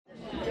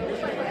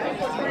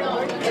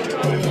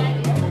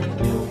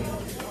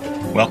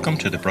Welcome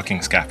to the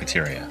Brookings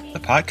Cafeteria, the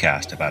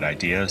podcast about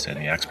ideas and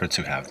the experts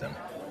who have them.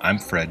 I'm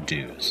Fred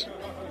Dews.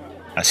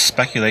 As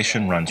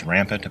speculation runs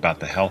rampant about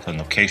the health and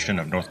location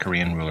of North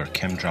Korean ruler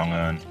Kim Jong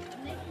Un,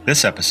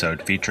 this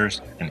episode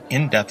features an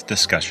in-depth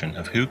discussion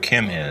of who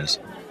Kim is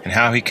and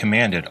how he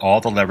commanded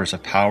all the levers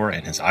of power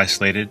in his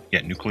isolated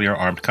yet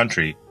nuclear-armed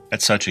country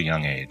at such a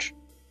young age.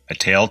 A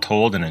tale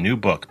told in a new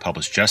book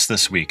published just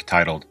this week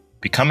titled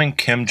Becoming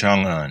Kim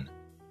Jong Un,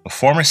 a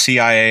former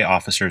CIA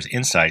officer's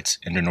insights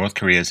into North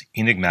Korea's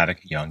enigmatic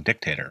young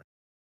dictator.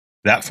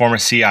 That former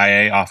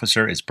CIA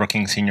officer is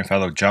Brookings Senior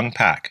Fellow Jung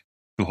Pak,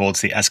 who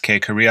holds the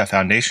SK Korea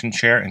Foundation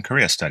Chair in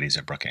Korea Studies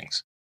at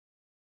Brookings.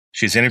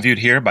 She's interviewed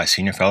here by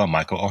Senior Fellow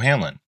Michael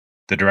O'Hanlon,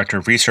 the Director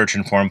of Research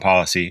and Foreign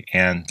Policy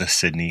and the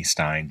Sidney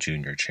Stein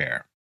Jr.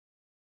 Chair.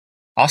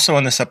 Also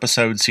in this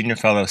episode, Senior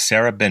Fellow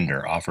Sarah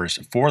Bender offers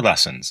 4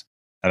 lessons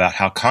about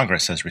how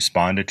Congress has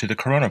responded to the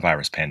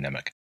coronavirus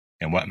pandemic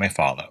and what may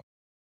follow.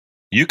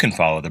 You can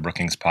follow the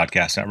Brookings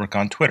Podcast Network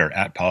on Twitter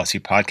at Policy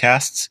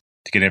Podcasts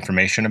to get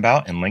information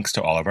about and links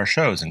to all of our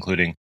shows,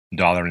 including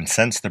Dollar and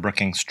Cents, the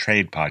Brookings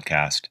Trade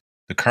Podcast,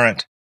 The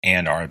Current,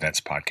 and our Events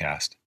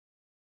Podcast.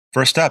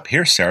 First up,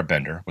 here's Sarah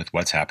Bender with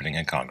what's happening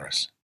in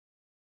Congress.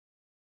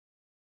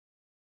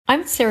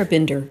 I'm Sarah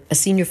Bender, a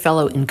senior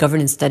fellow in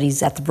governance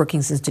studies at the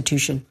Brookings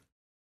Institution.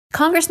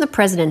 Congress and the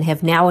President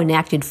have now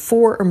enacted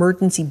 4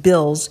 emergency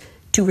bills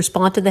to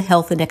respond to the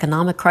health and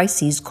economic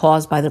crises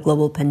caused by the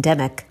global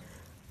pandemic.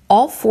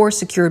 All 4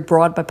 secured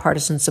broad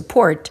bipartisan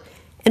support,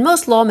 and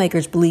most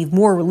lawmakers believe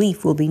more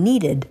relief will be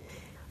needed.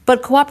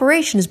 But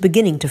cooperation is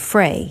beginning to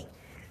fray.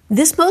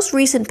 This most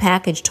recent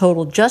package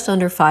totaled just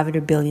under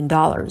 $500 billion,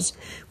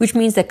 which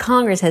means that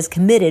Congress has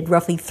committed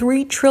roughly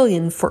 $3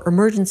 trillion for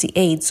emergency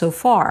aid so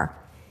far.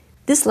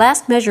 This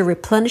last measure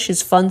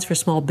replenishes funds for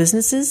small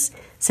businesses,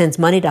 sends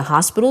money to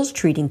hospitals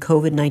treating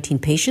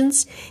COVID-19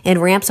 patients,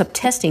 and ramps up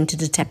testing to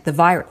detect the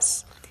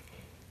virus.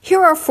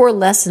 Here are 4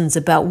 lessons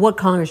about what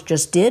Congress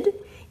just did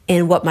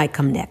and what might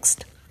come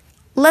next.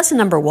 Lesson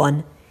number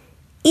 1.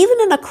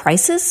 Even in a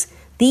crisis,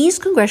 these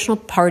congressional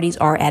parties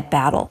are at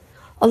battle.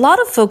 A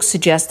lot of folks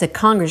suggest that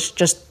Congress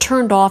just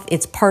turned off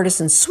its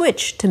partisan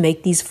switch to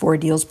make these 4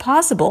 deals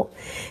possible,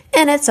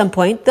 and at some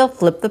point they'll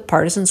flip the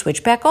partisan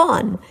switch back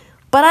on.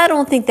 But I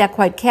don't think that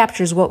quite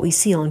captures what we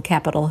see on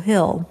Capitol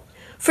Hill.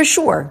 For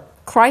sure,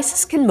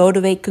 crisis can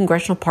motivate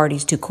congressional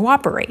parties to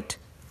cooperate.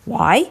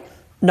 Why?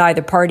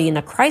 Neither party in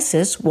a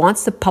crisis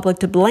wants the public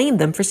to blame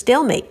them for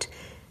stalemate.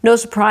 No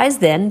surprise,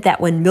 then,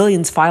 that when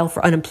millions file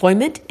for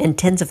unemployment and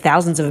tens of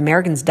thousands of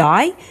Americans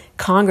die,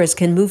 Congress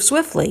can move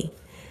swiftly.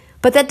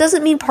 But that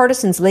doesn't mean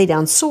partisans lay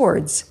down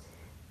swords.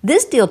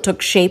 This deal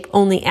took shape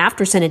only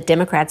after Senate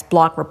Democrats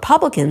blocked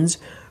Republicans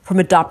from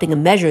adopting a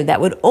measure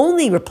that would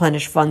only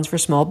replenish funds for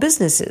small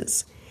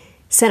businesses.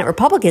 Senate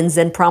Republicans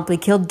then promptly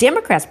killed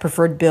Democrats'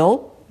 preferred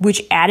bill,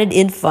 which added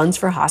in funds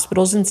for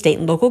hospitals and state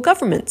and local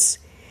governments.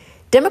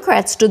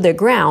 Democrats stood their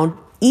ground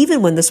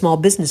even when the small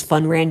business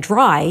fund ran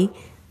dry.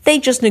 They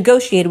just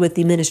negotiated with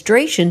the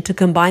administration to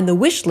combine the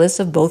wish lists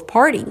of both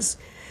parties.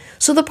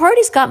 So the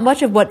parties got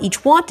much of what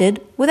each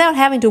wanted without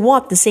having to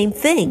want the same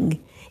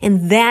thing,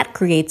 and that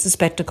creates a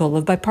spectacle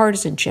of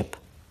bipartisanship.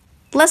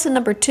 Lesson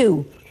number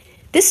 2.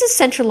 This is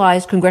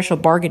centralized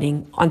congressional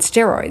bargaining on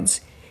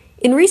steroids.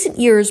 In recent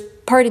years,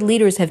 party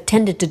leaders have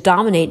tended to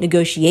dominate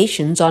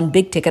negotiations on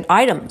big-ticket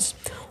items,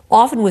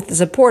 often with the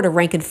support of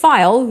rank and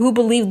file who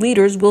believe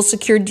leaders will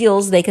secure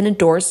deals they can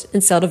endorse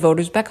and sell to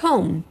voters back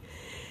home.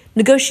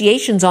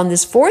 Negotiations on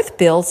this 4th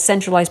bill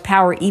centralize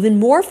power even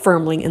more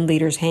firmly in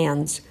leaders'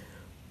 hands.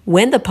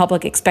 When the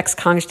public expects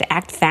Congress to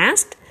act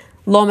fast,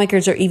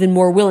 lawmakers are even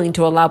more willing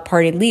to allow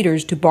party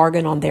leaders to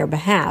bargain on their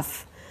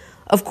behalf.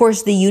 Of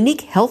course, the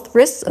unique health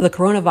risks of the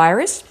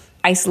coronavirus,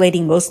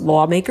 isolating most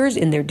lawmakers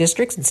in their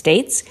districts and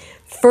states,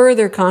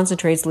 further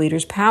concentrates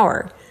leaders'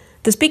 power.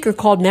 The Speaker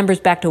called members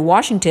back to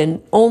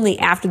Washington only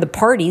after the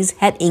parties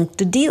had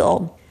inked a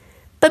deal.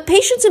 But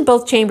patience in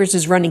both chambers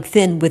is running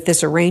thin with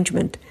this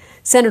arrangement.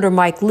 Senator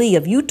Mike Lee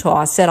of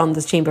Utah said on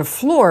the chamber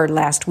floor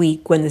last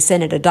week when the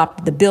Senate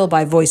adopted the bill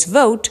by voice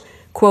vote,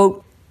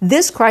 quote,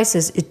 "This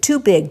crisis is too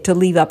big to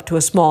leave up to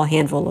a small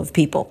handful of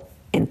people,"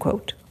 end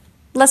quote.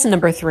 Lesson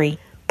number 3.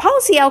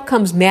 Policy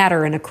outcomes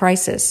matter in a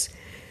crisis.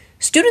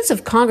 Students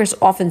of Congress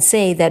often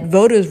say that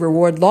voters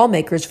reward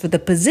lawmakers for the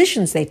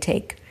positions they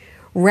take,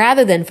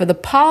 rather than for the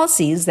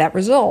policies that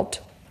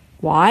result.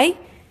 Why?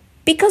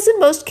 Because in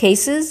most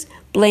cases,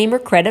 blame or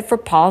credit for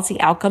policy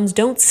outcomes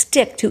don't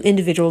stick to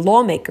individual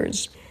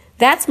lawmakers.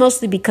 That's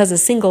mostly because a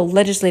single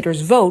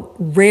legislator's vote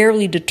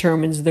rarely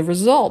determines the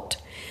result.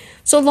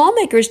 So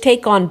lawmakers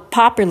take on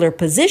popular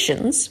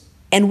positions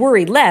and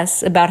worry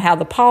less about how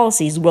the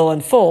policies will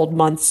unfold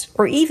months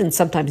or even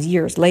sometimes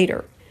years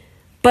later.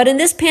 But in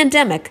this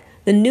pandemic,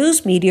 the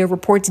news media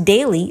reports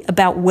daily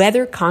about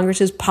whether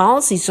Congress's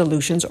policy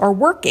solutions are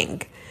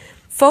working.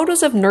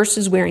 Photos of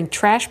nurses wearing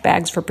trash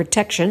bags for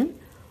protection,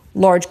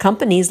 large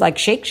companies like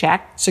Shake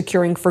Shack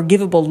securing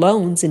forgivable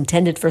loans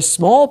intended for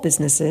small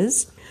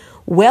businesses,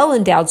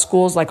 well-endowed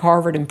schools like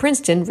Harvard and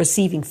Princeton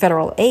receiving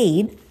federal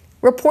aid,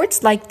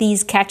 Reports like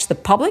these catch the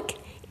public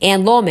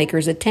and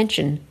lawmakers'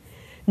 attention.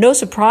 No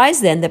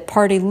surprise, then, that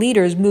party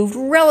leaders moved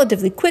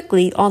relatively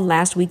quickly on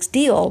last week's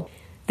deal.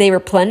 They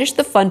replenished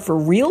the fund for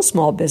real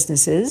small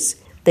businesses,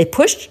 they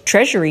pushed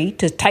Treasury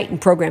to tighten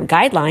program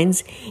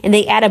guidelines, and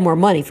they added more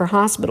money for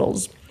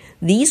hospitals.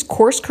 These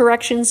course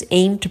corrections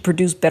aim to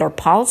produce better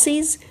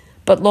policies,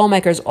 but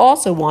lawmakers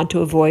also want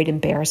to avoid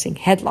embarrassing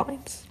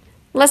headlines.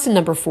 Lesson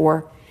number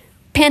 4.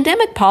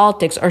 Pandemic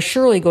politics are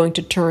surely going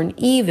to turn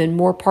even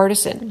more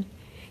partisan.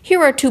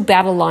 Here are 2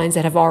 battle lines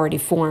that have already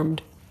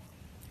formed.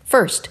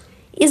 First,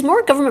 is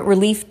more government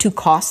relief too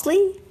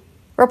costly?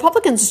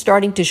 Republicans are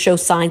starting to show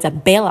signs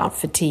of bailout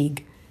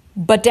fatigue,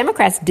 but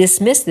Democrats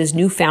dismiss this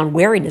newfound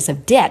wariness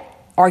of debt,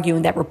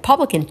 arguing that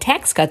Republican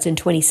tax cuts in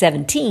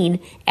 2017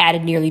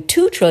 added nearly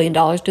 $2 trillion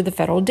to the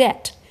federal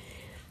debt.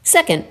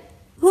 Second,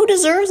 who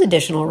deserves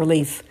additional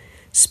relief?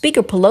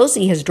 Speaker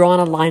Pelosi has drawn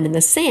a line in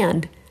the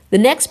sand. The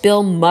next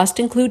bill must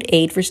include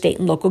aid for state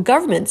and local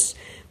governments,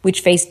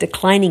 which face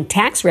declining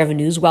tax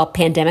revenues while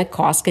pandemic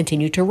costs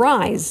continue to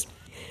rise.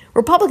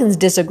 Republicans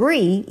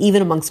disagree,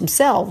 even amongst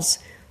themselves.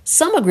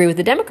 Some agree with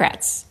the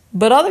Democrats,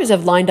 but others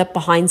have lined up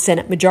behind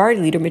Senate Majority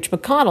Leader Mitch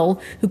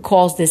McConnell, who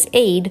calls this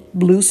aid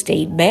blue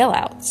state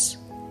bailouts.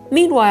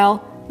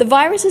 Meanwhile, the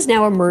virus is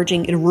now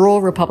emerging in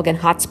rural Republican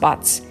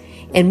hotspots,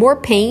 and more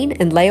pain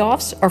and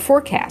layoffs are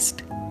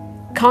forecast.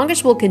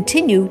 Congress will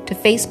continue to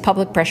face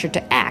public pressure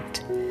to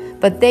act,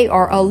 but they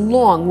are a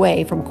long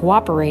way from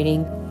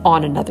cooperating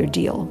on another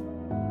deal.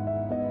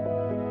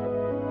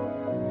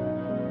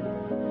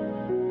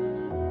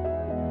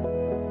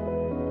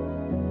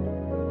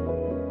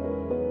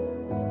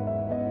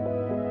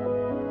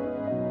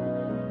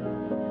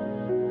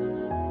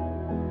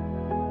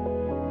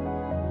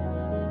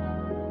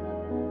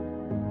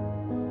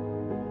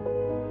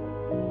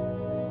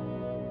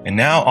 And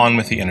now on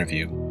with the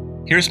interview.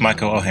 Here's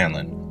Michael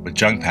O'Hanlon with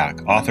Jung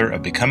Pak, author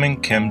of Becoming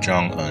Kim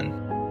Jong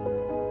Un.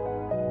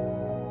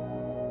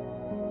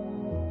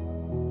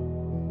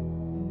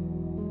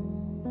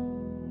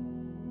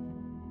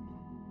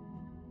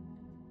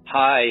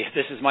 Hi,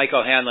 this is Mike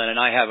O'Hanlon, and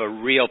I have a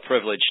real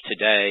privilege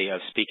today of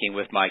speaking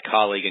with my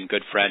colleague and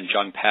good friend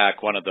Jung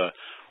Pak, one of the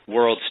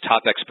world's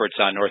top experts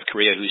on North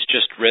Korea, who's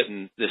just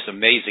written this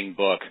amazing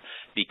book,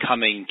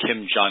 Becoming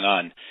Kim Jong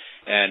Un.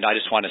 And I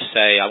just want to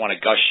say, I want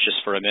to gush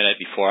just for a minute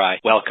before I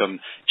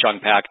welcome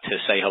Jung Pak to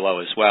say hello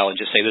as well, and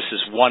just say this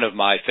is one of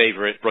my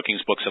favorite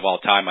Brookings books of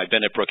all time. I've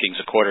been at Brookings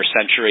a quarter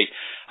century.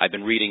 I've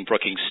been reading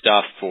Brookings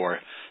stuff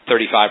for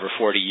 35 or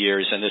 40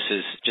 years, and this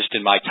is just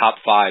in my top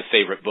 5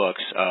 favorite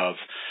books of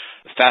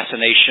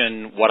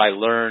fascination, what I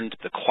learned,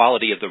 the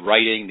quality of the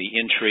writing, the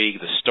intrigue,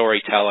 the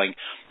storytelling,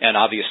 and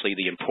obviously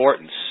the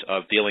importance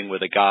of dealing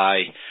with a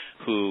guy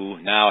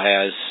who now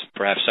has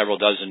perhaps several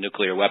dozen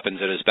nuclear weapons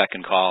at his beck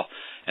and call,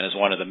 and is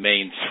one of the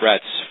main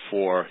threats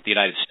for the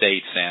United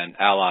States and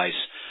allies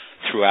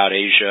throughout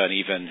Asia and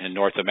even in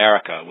North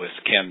America with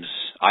Kim's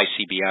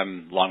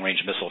ICBM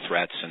long-range missile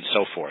threats and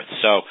so forth.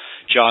 So,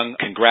 Jung,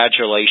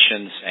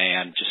 congratulations,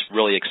 and just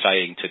really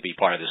exciting to be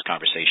part of this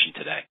conversation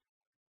today.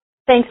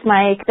 Thanks,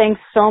 Mike. Thanks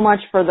so much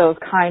for those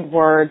kind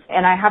words.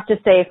 And I have to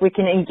say, if we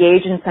can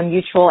engage in some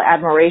mutual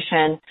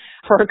admiration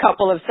for a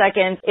couple of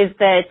seconds, is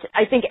that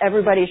I think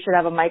everybody should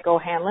have a Mike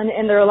O'Hanlon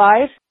in their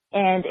life.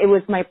 And it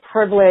was my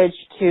privilege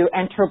to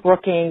enter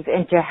Brookings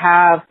and to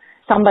have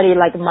somebody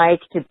like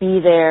Mike to be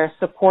there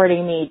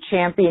supporting me,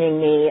 championing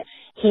me.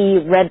 He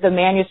read the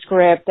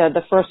manuscript,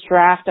 the first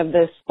draft of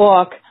this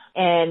book,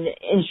 and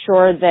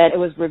ensured that it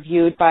was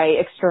reviewed by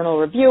external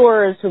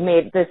reviewers who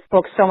made this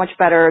book so much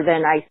better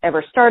than I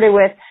ever started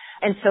with.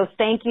 And so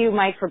thank you,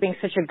 Mike, for being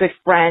such a good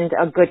friend,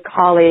 a good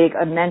colleague,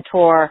 a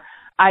mentor.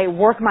 I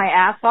work my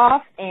ass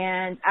off,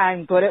 and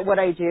I'm good at what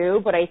I do,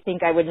 but I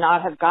think I would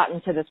not have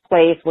gotten to this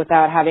place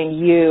without having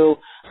you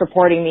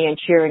supporting me and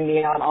cheering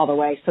me on all the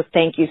way. So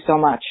thank you so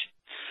much.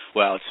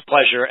 Well, it's a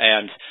pleasure.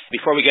 And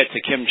before we get to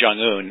Kim Jong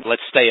Un,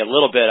 let's stay a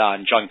little bit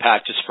on Jung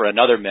Pak just for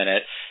another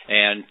minute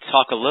and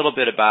talk a little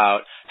bit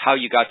about how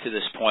you got to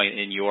this point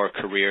in your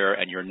career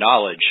and your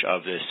knowledge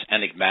of this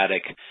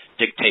enigmatic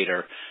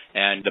dictator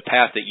and the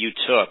path that you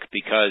took,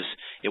 because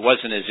it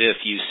wasn't as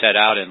if you set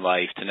out in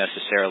life to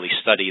necessarily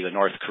study the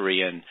North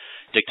Korean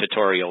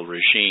dictatorial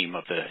regime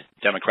of the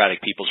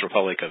Democratic People's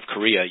Republic of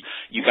Korea.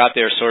 You got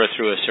there sort of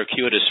through a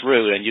circuitous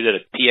route, and you did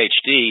a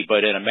PhD,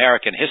 but in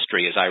American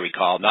history, as I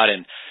recall, not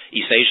in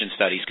East Asian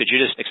studies. Could you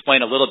just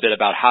explain a little bit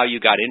about how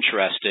you got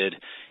interested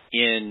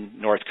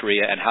in North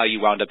Korea and how you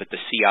wound up at the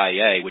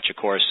CIA, which, of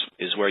course,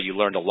 is where you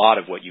learned a lot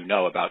of what you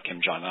know about Kim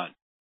Jong Un?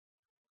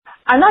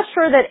 I'm not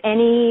sure that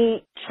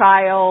any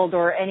child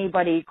or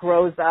anybody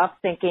grows up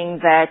thinking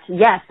that,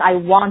 yes, I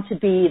want to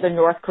be the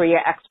North Korea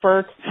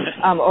expert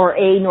or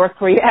a North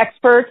Korea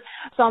expert.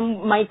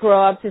 Some might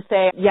grow up to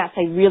say, yes,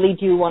 I really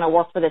do want to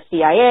work for the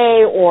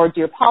CIA or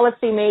do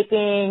policy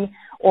making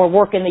or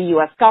work in the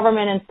U.S.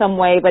 government in some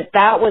way, but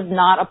that was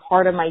not a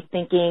part of my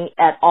thinking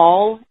at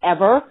all,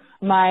 ever.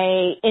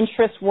 My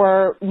interests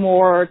were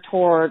more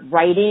toward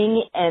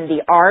writing and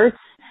the arts.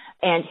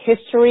 and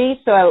history.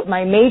 So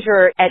my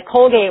major at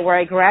Colgate, where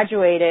I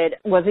graduated,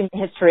 was in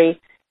history.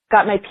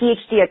 Got my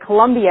PhD at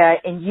Columbia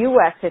in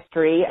U.S.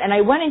 history. And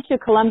I went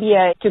into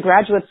Columbia to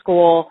graduate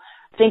school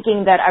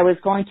thinking that I was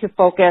going to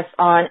focus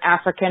on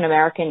African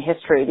American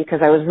history because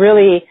I was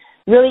really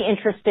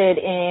interested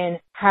in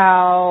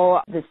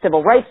how the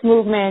civil rights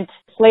movement,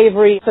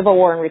 slavery, Civil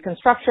War, and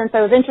Reconstruction. So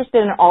I was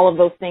interested in all of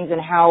those things and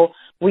how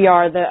we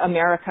are the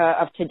America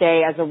of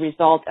today as a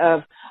result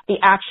of the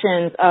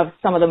actions of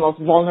some of the most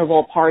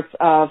vulnerable parts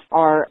of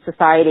our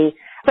society.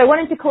 So I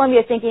went into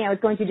Columbia thinking I was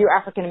going to do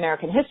African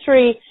American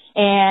history,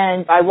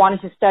 and I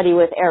wanted to study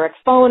with Eric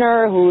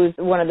Foner, who's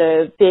one of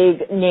the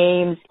big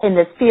names in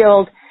this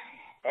field.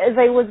 As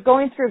I was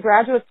going through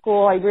graduate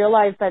school, I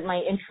realized that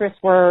my interests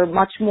were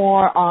much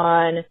more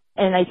on,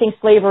 and I think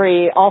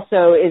slavery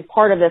also is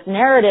part of this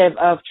narrative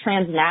of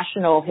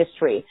transnational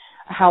history,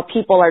 how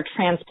people are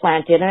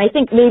transplanted. And I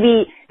think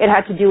maybe it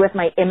had to do with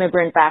my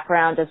immigrant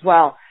background as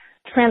well.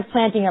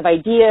 Transplanting of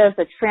ideas,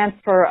 the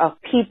transfer of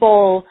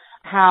people,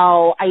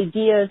 how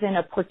ideas in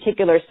a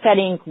particular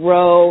setting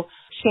grow,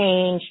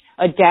 change,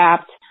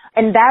 adapt.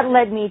 And that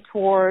led me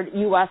toward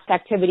U.S.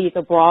 activities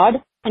abroad,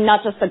 and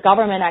not just the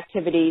government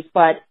activities,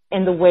 but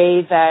in the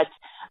way that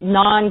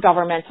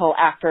non-governmental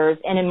actors,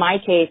 and in my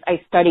case,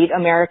 I studied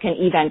American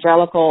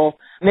evangelical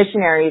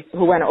missionaries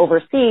who went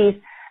overseas,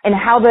 and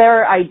how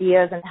their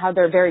ideas and how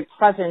their very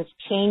presence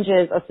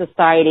changes a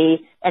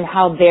society and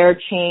how they're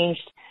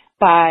changed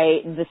by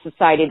the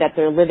society that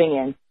they're living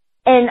in.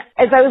 And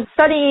as I was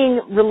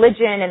studying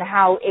religion and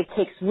how it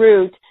takes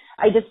root,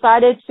 I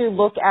decided to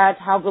look at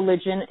how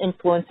religion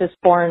influences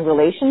foreign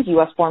relations,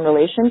 U.S. foreign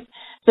relations.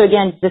 So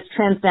again, this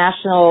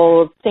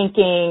transnational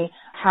thinking,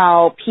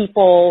 how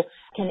people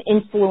can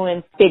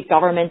influence big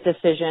government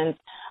decisions.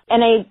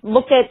 And I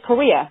looked at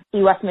Korea,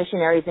 U.S.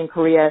 missionaries in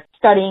Korea,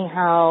 studying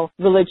how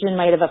religion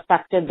might have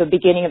affected the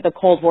beginning of the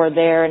Cold War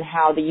there and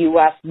how the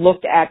U.S.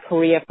 looked at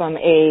Korea from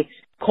a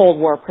Cold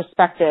War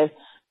perspective.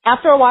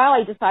 After a while,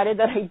 I decided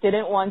that I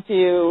didn't want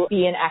to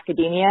be in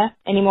academia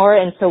anymore.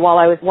 And so while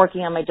I was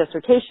working on my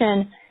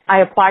dissertation,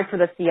 I applied for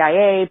the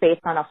CIA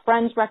based on a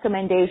friend's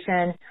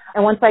recommendation.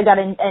 And once I got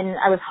in, and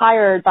I was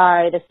hired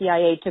by the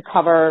CIA to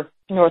cover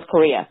North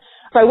Korea.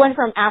 So I went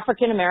from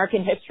African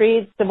American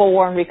history, Civil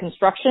War and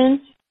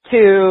Reconstruction,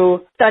 to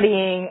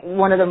studying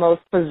one of the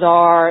most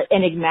bizarre,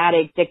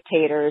 enigmatic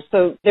dictators.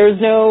 So there's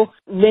no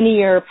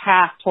linear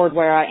path toward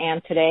where I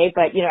am today,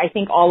 but I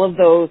think all of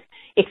those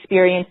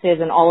experiences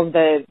and all of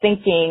the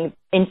thinking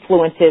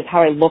influences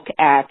how I look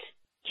at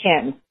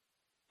Kim.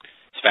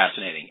 It's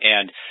fascinating.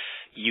 And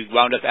you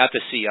wound up at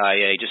the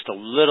CIA just a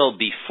little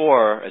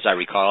before, as I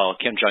recall,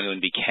 Kim Jong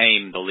Un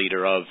became the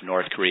leader of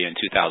North Korea in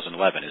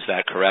 2011. Is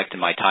that correct in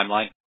my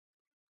timeline?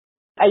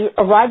 I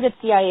arrived at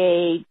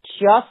CIA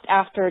just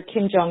after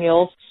Kim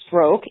Jong-il's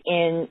stroke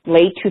in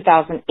late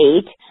 2008,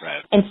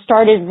 right, and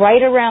started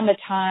right around the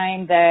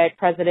time that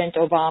President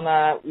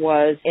Obama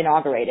was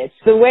inaugurated.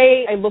 The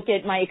way I look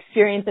at my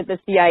experience at the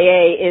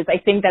CIA is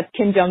I think that's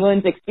Kim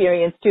Jong-un's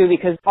experience too,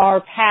 because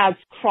our paths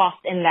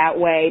crossed in that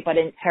way, but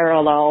in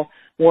parallel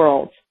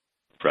worlds.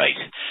 Right.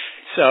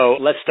 So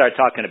let's start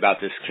talking about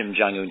this Kim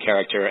Jong-un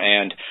character.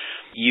 And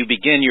you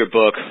begin your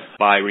book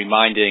by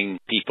reminding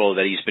people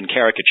that he's been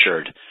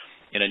caricatured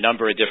in a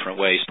number of different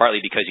ways,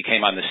 partly because he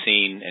came on the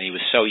scene and he was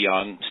so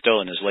young,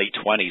 still in his late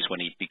 20s when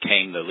he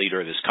became the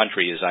leader of his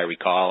country, as I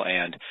recall.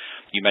 And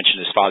you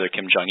mentioned his father,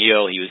 Kim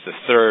Jong-il. He was the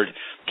third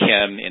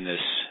Kim in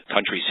this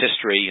country's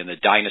history, in the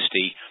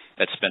dynasty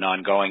that's been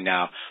ongoing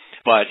now.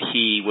 But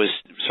he was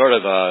sort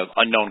of an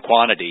unknown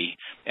quantity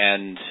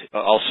and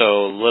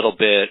also a little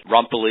bit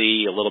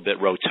rumply, a little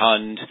bit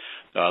rotund,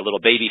 a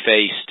little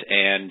baby-faced,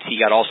 and he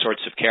got all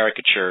sorts of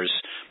caricatures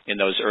in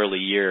those early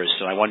years.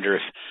 So I wonder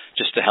if,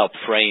 just to help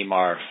frame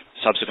our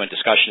subsequent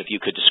discussion, if you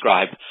could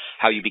describe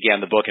how you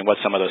began the book and what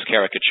some of those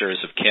caricatures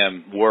of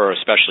Kim were,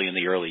 especially in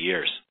the early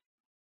years.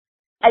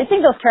 I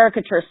think those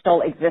caricatures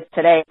still exist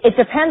today. It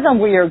depends on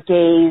where your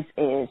gaze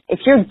is. If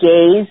your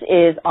gaze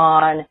is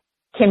on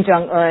Kim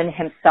Jong-un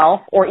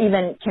himself, or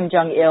even Kim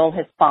Jong-il,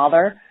 his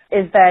father,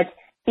 is that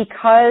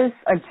because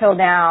until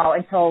now,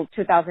 until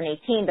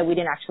 2018, that we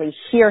didn't actually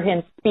hear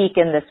him speak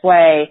in this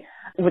way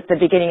with the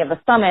beginning of the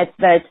summit,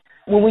 that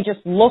when we just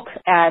look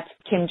at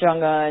Kim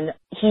Jong-un,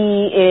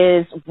 he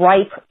is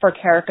ripe for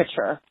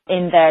caricature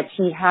in that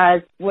he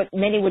has what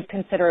many would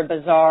consider a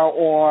bizarre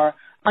or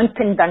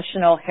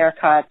unconventional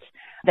haircut,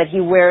 that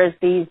he wears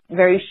these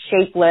very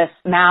shapeless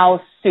Mao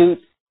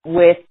suits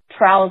with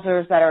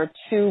trousers that are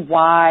too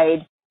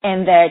wide,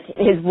 and that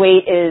his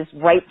weight is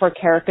ripe for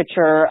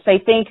caricature. So I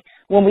think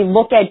when we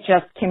look at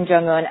just Kim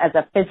Jong-un as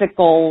a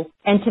physical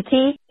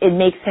entity, it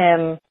makes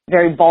him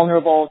very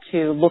vulnerable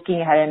to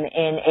looking at him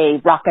in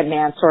a Rocket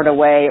Man sort of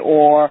way,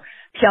 or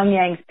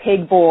Pyongyang's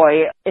pig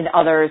boy and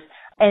others.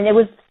 And it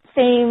was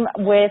same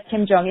with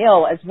Kim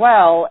Jong-il as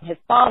well, his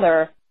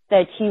father,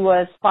 that he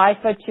was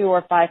 5'2"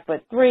 or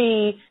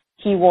 5'3".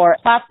 He wore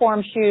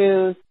platform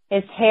shoes.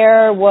 His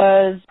hair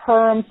was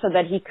permed so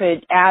that he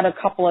could add a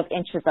couple of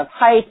inches of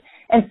height.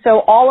 And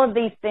so all of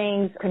these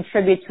things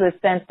contribute to a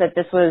sense that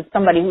this was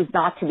somebody who's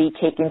not to be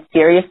taken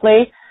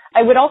seriously.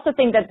 I would also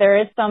think that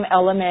there is some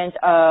element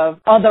of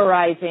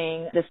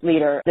otherizing this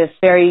leader, this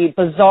very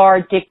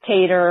bizarre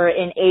dictator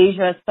in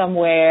Asia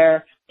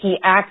somewhere. He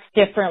acts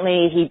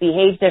differently, he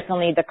behaves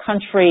differently, the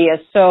country is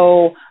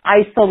so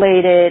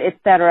isolated,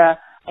 etc.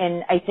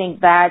 And I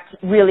think that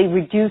really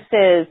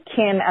reduces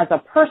Kim as a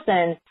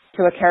person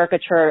to a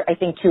caricature, I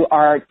think, to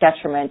our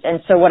detriment.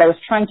 And so what I was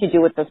trying to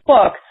do with this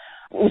book,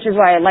 which is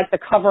why I like the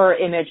cover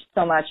image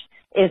so much,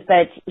 is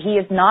that he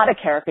is not a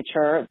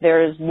caricature.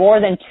 There's more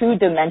than two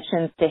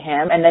dimensions to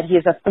him, and that he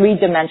is a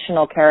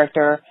three-dimensional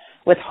character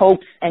with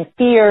hopes and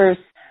fears,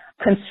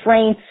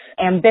 constraints,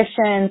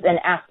 ambitions and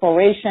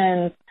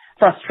aspirations,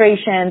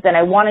 frustrations, and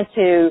I wanted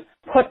to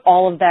put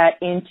all of that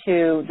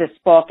into this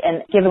book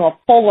and give him a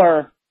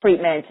fuller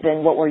treatment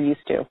than what we're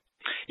used to.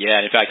 Yeah,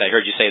 and in fact, I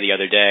heard you say the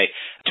other day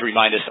to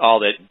remind us all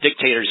that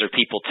dictators are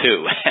people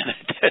too.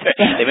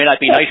 They may not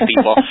be nice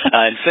people,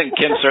 and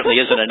Kim certainly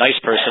isn't a nice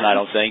person, I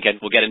don't think, and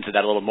we'll get into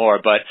that a little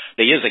more, but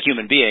he is a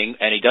human being,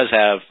 and he does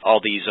have all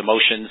these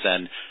emotions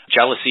and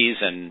jealousies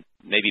and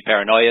maybe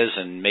paranoias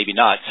and maybe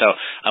not. So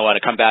I want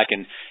to come back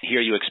and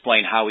hear you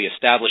explain how he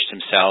established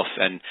himself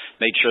and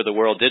made sure the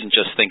world didn't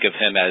just think of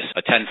him as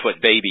a 10-foot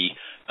baby,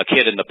 a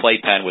kid in the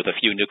playpen with a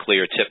few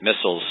nuclear-tipped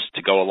missiles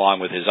to go along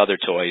with his other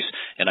toys.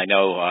 And I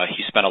know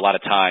he spent a lot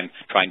of time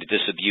trying to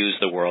disabuse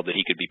the world that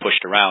he could be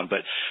pushed around.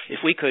 But if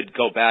we could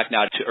go back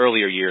now to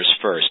earlier years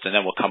first, and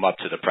then we'll come up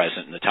to the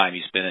present and the time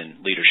he's been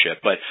in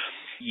leadership. But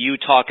you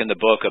talk in the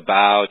book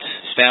about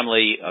his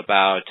family,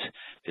 about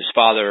his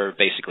father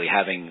basically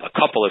having a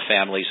couple of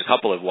families, a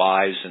couple of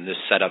wives, and this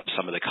set up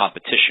some of the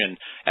competition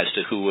as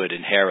to who would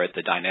inherit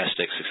the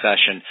dynastic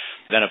succession.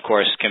 Then, of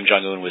course, Kim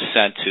Jong Un was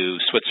sent to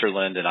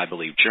Switzerland and I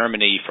believe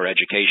Germany for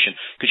education.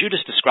 Could you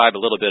just describe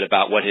a little bit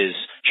about what his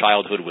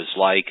childhood was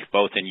like,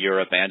 both in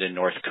Europe and in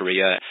North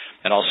Korea,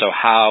 and also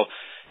how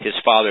his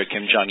father,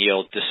 Kim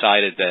Jong-il,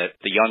 decided that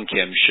the young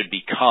Kim should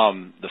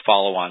become the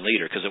follow-on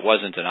leader, because it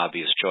wasn't an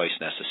obvious choice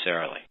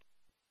necessarily?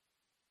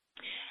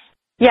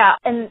 Yeah,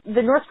 and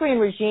the North Korean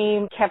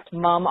regime kept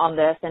mum on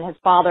this, and his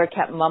father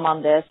kept mum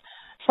on this,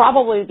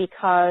 probably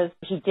because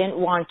he didn't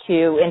want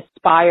to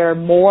inspire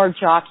more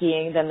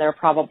jockeying than there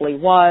probably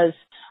was,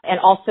 and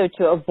also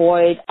to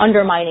avoid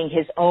undermining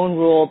his own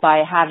rule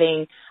by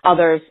having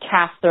others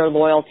cast their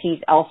loyalties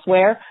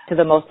elsewhere to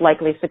the most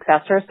likely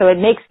successor. So it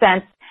makes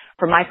sense,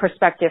 from my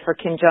perspective, for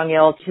Kim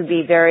Jong-il to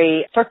be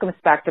very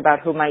circumspect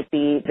about who might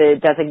be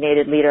the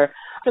designated leader.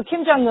 So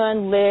Kim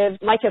Jong-un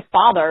lived, like his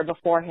father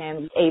before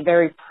him, a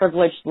very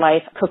privileged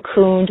life,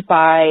 cocooned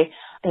by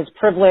his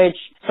privilege,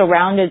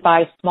 surrounded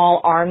by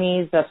small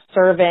armies of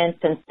servants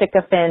and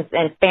sycophants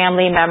and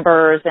family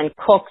members and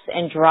cooks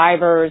and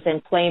drivers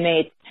and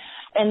playmates.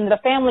 And the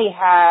family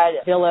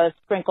had villas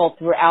sprinkled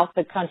throughout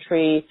the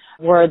country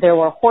where there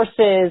were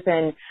horses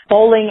and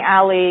bowling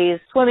alleys,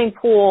 swimming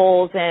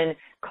pools, and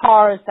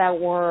cars that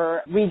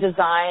were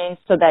redesigned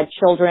so that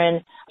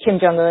children Kim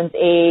Jong-un's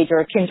age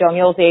or Kim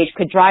Jong-il's age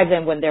could drive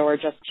them when they were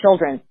just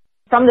children.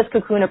 From this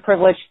cocoon of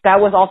privilege, that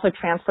was also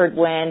transferred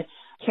when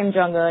Kim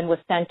Jong-un was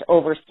sent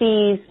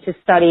overseas to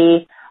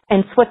study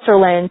in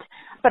Switzerland.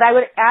 But I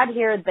would add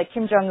here that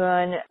Kim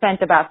Jong-un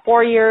spent about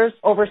 4 years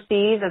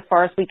overseas, as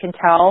far as we can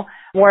tell,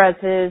 whereas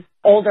his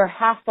older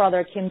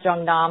half-brother, Kim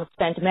Jong-nam,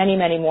 spent many,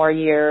 many more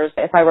years.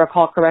 If I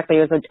recall correctly,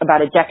 it was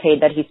about a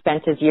decade that he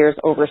spent his years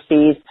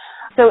overseas.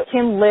 So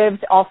Kim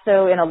lived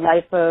also in a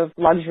life of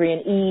luxury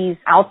and ease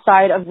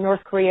outside of North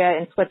Korea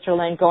and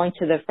Switzerland, going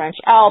to the French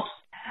Alps,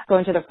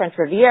 going to the French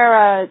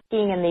Riviera,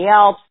 skiing in the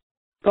Alps,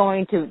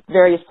 going to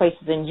various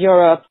places in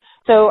Europe.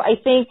 So I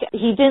think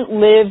he didn't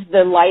live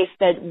the life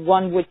that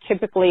one would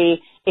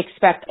typically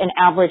expect an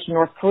average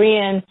North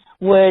Korean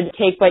would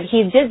take, but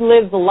he did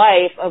live the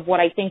life of what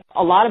I think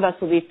a lot of us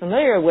will be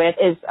familiar with,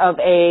 is of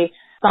a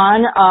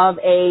son of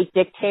a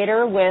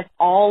dictator with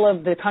all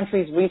of the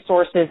country's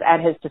resources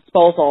at his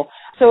disposal.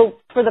 So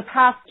for the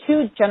past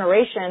 2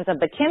 generations of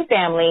the Kim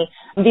family,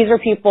 these are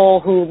people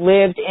who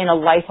lived in a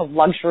life of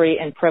luxury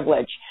and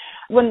privilege.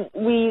 When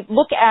we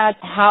look at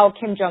how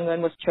Kim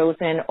Jong-un was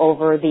chosen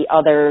over the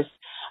others,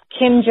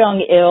 Kim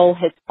Jong-il,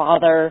 his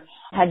father,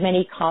 had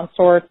many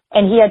consorts,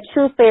 and he had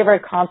 2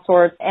 favorite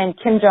consorts, and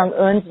Kim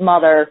Jong-un's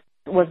mother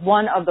was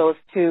one of those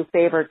 2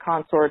 favorite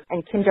consorts,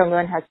 and Kim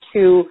Jong-un has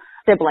 2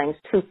 siblings,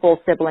 2 full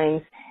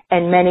siblings,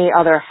 and many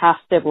other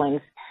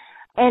half-siblings.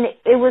 And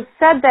it was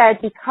said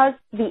that because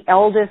the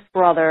eldest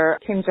brother,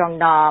 Kim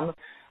Jong-nam,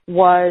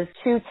 was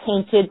too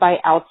tainted by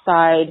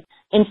outside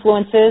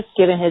influences,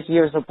 given his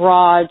years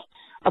abroad,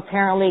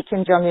 apparently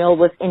Kim Jong-il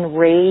was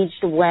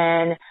enraged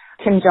when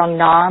Kim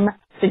Jong-nam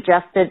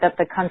suggested that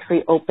the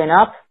country open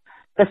up.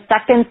 The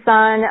second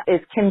son is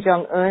Kim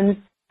Jong-un's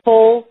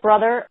full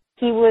brother.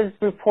 He was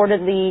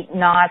reportedly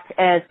not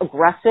as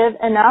aggressive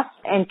enough,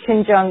 and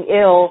Kim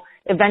Jong-il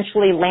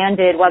eventually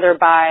landed, whether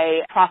by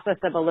process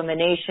of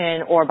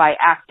elimination or by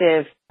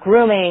active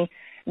grooming,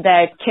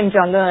 that Kim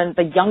Jong Un,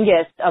 the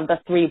youngest of the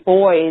three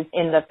boys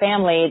in the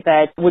family,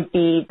 that would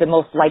be the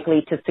most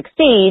likely to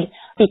succeed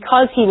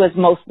because he was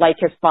most like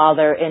his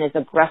father in his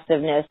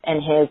aggressiveness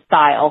and his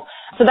style.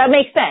 So that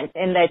makes sense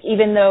in that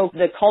even though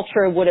the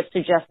culture would have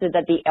suggested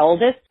that the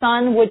eldest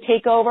son would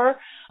take over,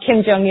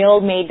 Kim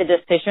Jong-il made the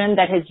decision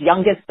that his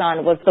youngest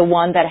son was the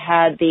one that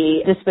had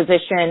the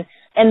disposition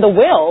and the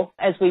will,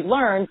 as we've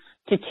learned,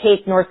 to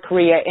take North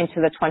Korea into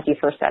the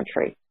 21st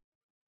century.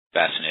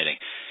 Fascinating.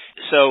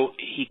 So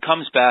he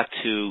comes back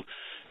to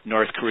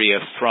North Korea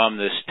from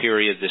this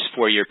period, this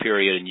 4-year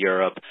period in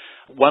Europe.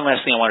 One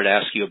last thing I wanted to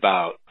ask you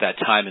about that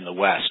time in the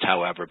West,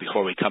 however,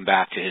 before we come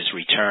back to his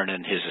return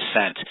and his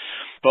ascent.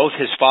 Both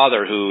his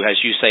father, who, as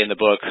you say in the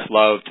book,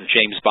 loved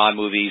James Bond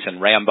movies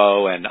and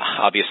Rambo and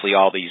obviously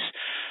all these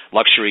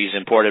luxuries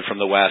imported from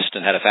the West,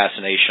 and had a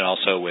fascination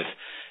also with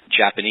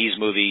Japanese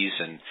movies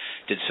and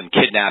did some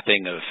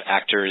kidnapping of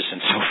actors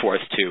and so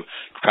forth to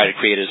try to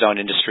create his own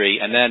industry.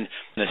 And then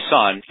the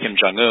son, Kim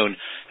Jong Un,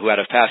 who had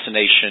a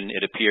fascination,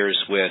 it appears,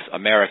 with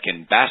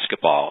American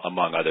basketball,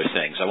 among other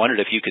things. I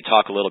wondered if you could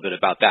talk a little bit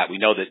about that. We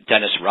know that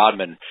Dennis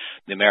Rodman,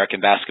 the American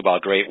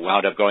basketball great,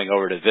 wound up going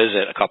over to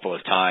visit a couple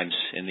of times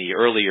in the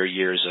earlier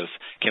years of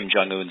Kim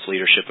Jong Un's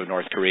leadership of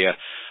North Korea.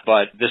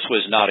 But this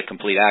was not a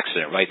complete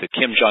accident, right? That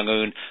Kim Jong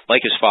Un,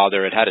 like his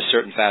father, had a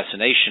certain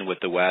fascination with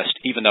the West,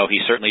 even though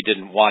he certainly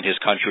didn't want his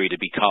country to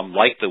become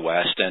like the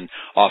West, and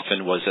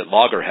often was at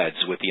loggerheads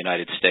with the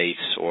United States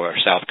or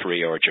South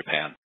Korea or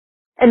Japan.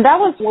 And that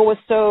was what was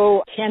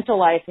so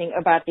tantalizing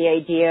about the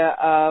idea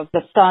of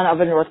the son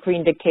of a North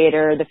Korean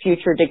dictator, the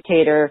future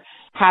dictator,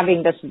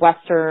 having this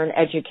Western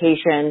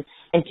education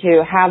and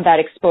to have that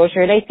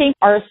exposure. And I think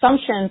our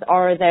assumptions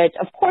are that,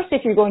 of course,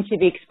 if you're going to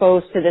be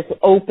exposed to this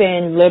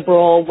open,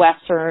 liberal,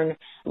 Western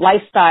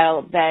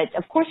lifestyle, that,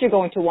 of course, you're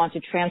going to want to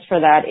transfer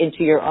that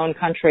into your own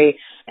country.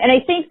 And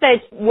I think that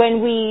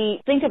when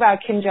we think about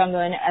Kim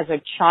Jong-un as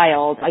a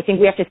child, I think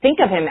we have to think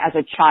of him as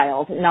a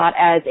child, not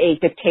as a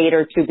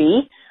dictator to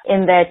be.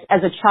 In that,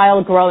 as a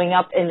child growing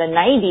up in the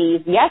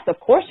 90s, yes, of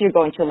course you're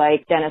going to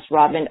like Dennis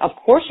Rodman. Of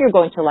course you're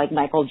going to like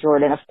Michael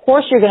Jordan. Of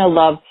course you're going to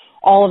love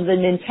all of the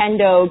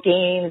Nintendo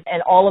games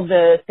and all of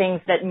the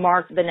things that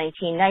marked the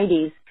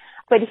 1990s.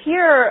 But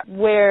here,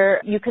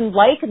 where you can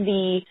like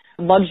the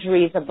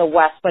luxuries of the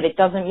West, but it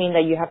doesn't mean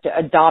that you have to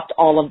adopt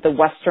all of the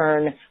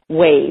Western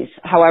ways,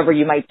 however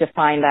you might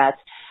define that.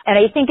 And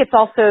I think it's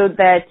also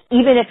that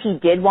even if he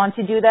did want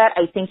to do that,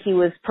 I think he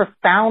was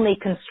profoundly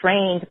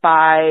constrained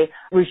by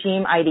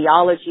regime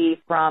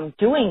ideology from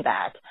doing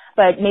that.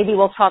 But maybe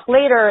we'll talk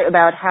later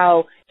about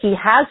how he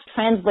has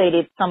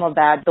translated some of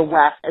that, the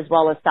West as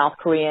well as South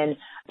Korean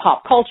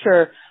pop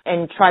culture,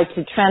 and tried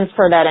to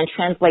transfer that and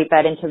translate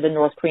that into the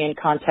North Korean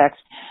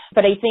context.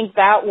 But I think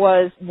that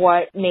was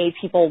what made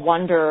people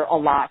wonder a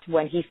lot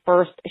when he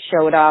first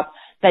showed up,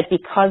 that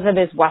because of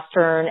his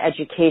Western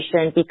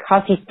education,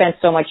 because he spent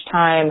so much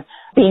time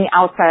being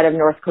outside of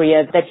North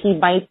Korea, that he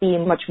might be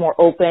much more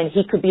open.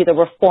 He could be the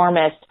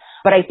reformist.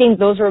 But I think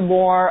those are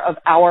more of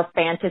our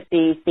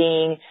fantasies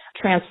being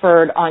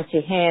transferred onto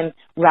him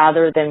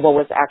rather than what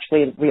was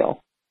actually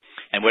real.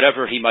 And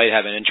whatever he might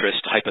have an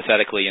interest,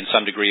 hypothetically, in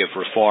some degree of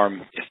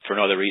reform, if for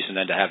no other reason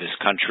than to have his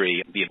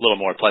country be a little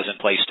more pleasant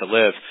place to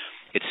live,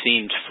 it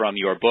seemed from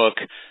your book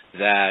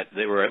that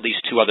there were at least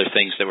two other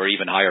things that were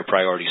even higher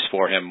priorities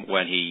for him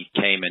when he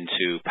came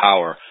into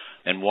power.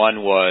 And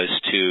one was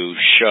to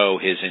show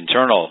his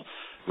internal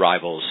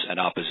rivals and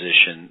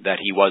opposition that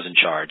he was in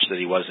charge, that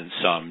he wasn't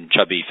some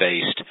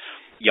chubby-faced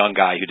young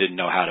guy who didn't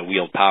know how to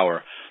wield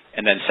power.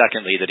 And then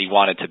secondly, that he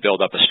wanted to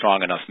build up a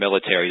strong enough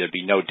military there'd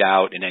be no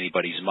doubt in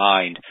anybody's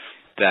mind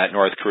that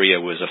North Korea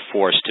was a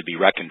force to be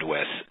reckoned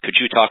with. Could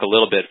you talk a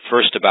little bit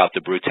first about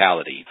the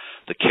brutality,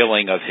 the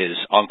killing of his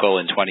uncle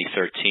in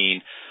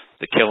 2013,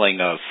 the killing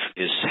of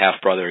his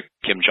half-brother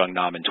Kim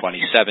Jong-nam in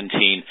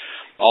 2017.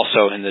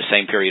 Also, in the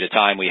same period of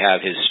time, we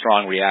have his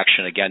strong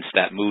reaction against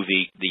that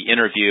movie, The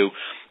Interview,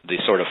 the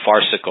sort of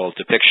farcical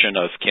depiction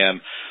of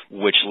Kim,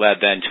 which led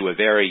then to a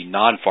very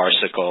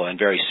non-farcical and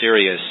very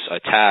serious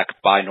attack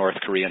by North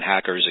Korean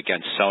hackers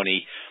against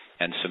Sony,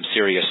 and some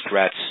serious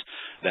threats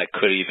that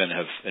could even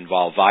have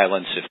involved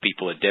violence if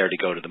people had dared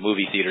to go to the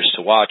movie theaters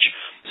to watch.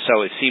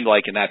 So it seemed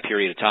like in that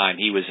period of time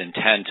he was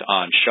intent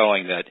on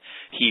showing that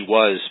he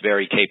was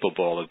very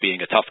capable of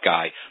being a tough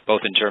guy,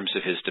 both in terms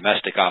of his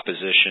domestic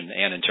opposition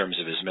and in terms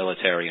of his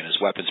military and his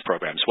weapons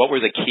programs. What were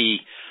the key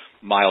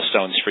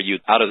milestones for you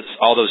out of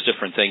all those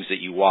different things that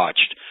you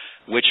watched?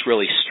 Which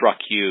really struck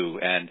you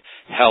and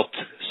helped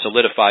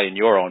solidify in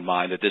your own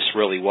mind that this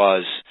really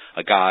was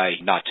a guy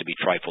not to be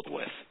trifled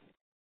with?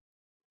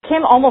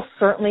 Kim almost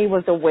certainly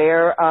was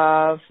aware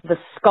of the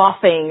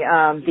scoffing,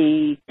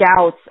 the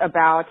doubts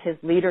about his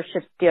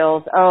leadership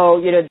skills.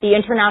 The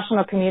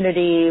international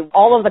community,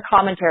 all of the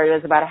commentary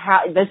was about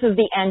how this is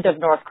the end of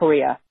North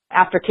Korea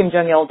after Kim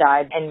Jong-il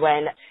died and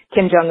when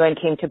Kim Jong-un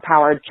came to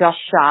power just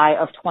shy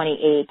of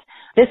 28.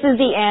 This is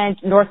the end.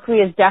 North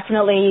Korea is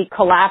definitely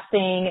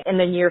collapsing in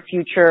the near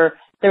future.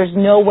 There's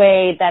no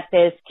way that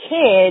this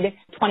kid,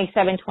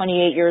 27,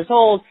 28 years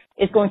old,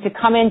 is going to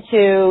come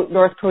into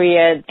North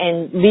Korea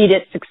and lead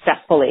it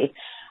successfully.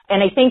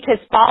 And I think his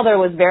father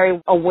was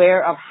very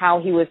aware of how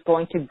he was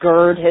going to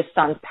gird his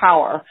son's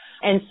power.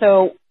 And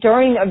so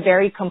during a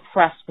very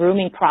compressed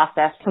grooming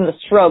process from the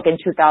stroke in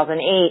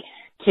 2008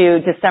 to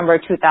December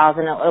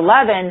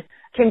 2011,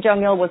 Kim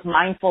Jong-il was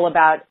mindful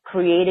about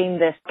creating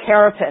this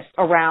carapace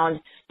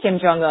around Kim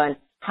Jong-un,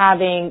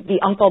 having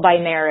the uncle by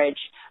marriage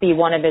be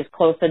one of his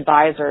close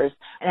advisors,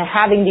 and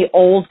having the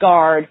old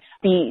guard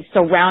be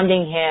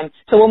surrounding him.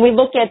 So when we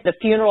look at the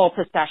funeral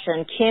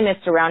procession, Kim is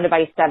surrounded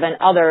by 7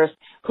 others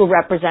who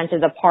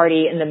represented the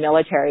party in the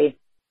military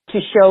to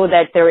show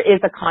that there is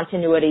a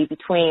continuity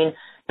between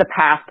the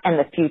past and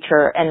the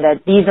future, and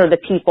that these are the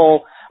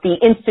people, the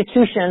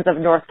institutions of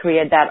North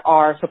Korea that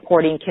are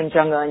supporting Kim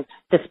Jong-un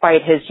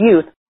despite his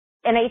youth.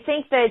 And I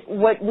think that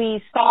what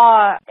we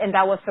saw, and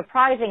that was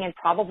surprising and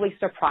probably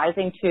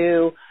surprising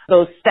to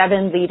those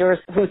 7 leaders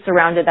who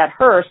surrounded that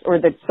hearse, or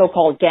the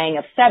so-called Gang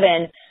of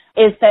 7,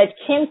 is that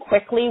Kim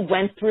quickly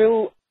went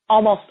through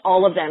almost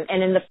all of them.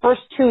 And in the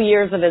first 2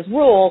 years of his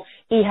rule,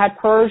 he had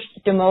purged,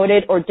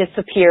 demoted, or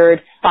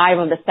disappeared 5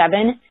 of the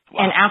 7.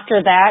 Wow. And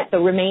after that, the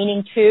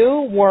remaining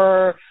 2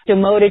 were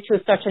demoted to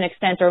such an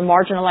extent or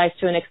marginalized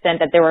to an extent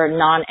that they were a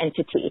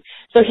non-entity.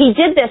 So he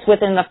did this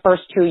within the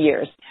first 2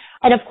 years.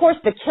 And of course,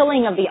 the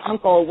killing of the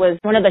uncle was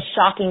one of the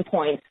shocking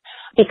points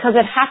because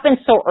it happened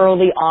so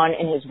early on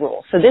in his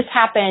rule. So this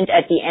happened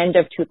at the end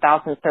of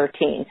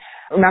 2013.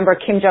 Remember,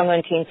 Kim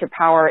Jong-un came to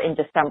power in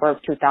December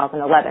of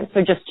 2011. So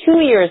just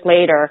 2 years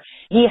later,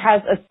 he has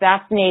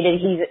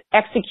he's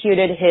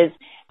executed his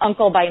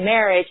uncle by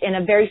marriage in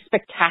a very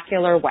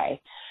spectacular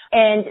way.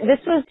 And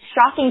this was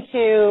shocking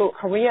to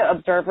Korea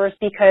observers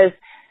because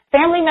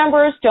family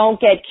members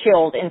don't get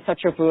killed in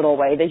such a brutal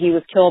way, that he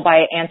was killed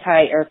by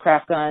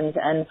anti-aircraft guns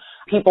and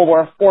people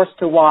were forced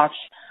to watch.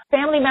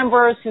 Family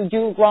members who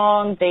do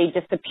wrong, they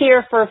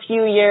disappear for a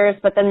few years,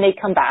 but then they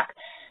come back.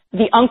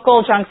 The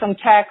uncle, Jang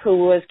Sung-taek,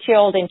 who was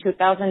killed in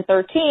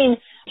 2013,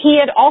 he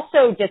had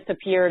also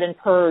disappeared and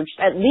purged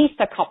at least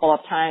a couple of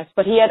times,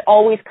 but he had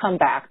always come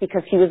back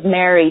because he was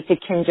married to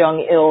Kim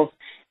Jong-il's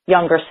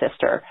younger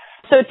sister.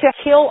 So to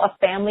kill a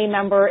family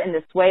member in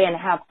this way and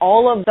have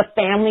all of the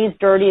family's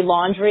dirty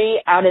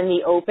laundry out in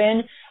the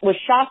open was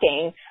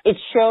shocking. It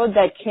showed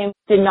that Kim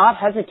did not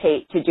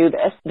hesitate to do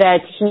this, that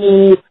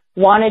he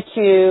wanted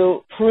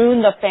to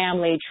prune the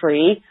family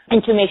tree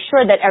and to make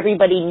sure that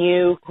everybody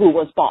knew who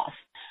was boss.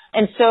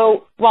 And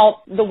so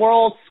while the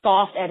world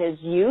scoffed at his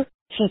youth,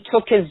 he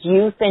took his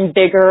youth and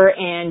vigor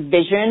and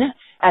vision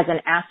as an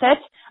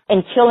asset,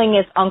 and killing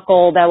his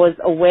uncle, that was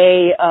a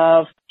way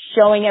of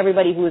showing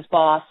everybody who was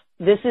boss.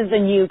 This is the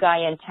new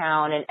guy in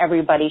town and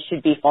everybody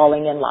should be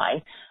falling in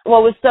line.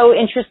 What was so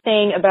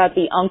interesting about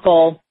the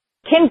uncle,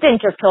 Kim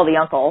didn't just kill the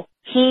uncle.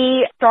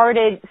 He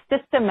started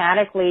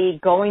systematically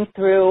going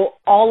through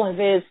all of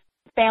his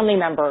family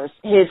members,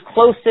 his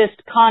closest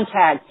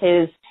contacts,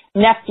 his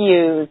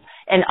nephews,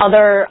 and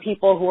other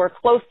people who were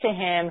close to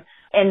him.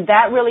 And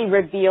that really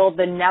revealed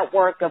the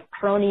network of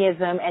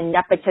cronyism and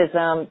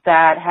nepotism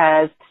that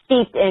has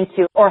seeped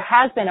into or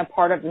has been a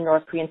part of the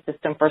North Korean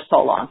system for so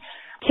long.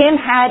 Kim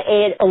had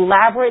an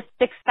elaborate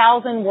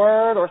 6,000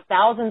 word or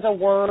thousands of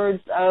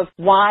words of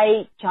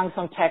why Jang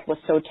Sung-taek was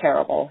so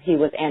terrible. He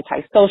was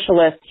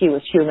anti-socialist. He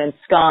was human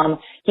scum.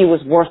 He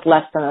was worth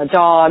less than a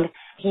dog.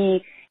 He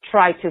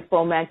tried to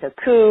foment a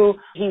coup.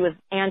 He was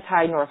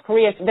anti-North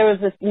Korea. There was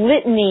this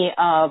litany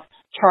of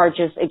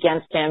charges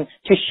against him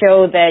to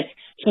show that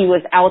he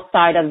was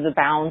outside of the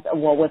bounds of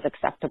what was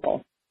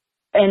acceptable.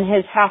 And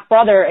his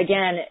half-brother,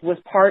 again, was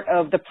part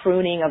of the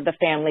pruning of the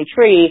family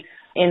tree,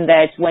 in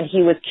that when he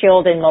was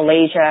killed in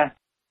Malaysia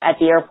at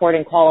the airport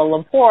in Kuala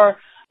Lumpur,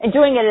 and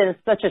doing it in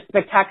such a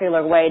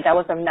spectacular way, that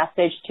was a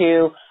message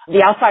to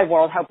the outside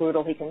world how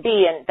brutal he can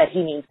be and that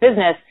he means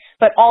business,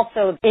 but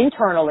also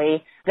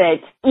internally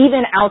that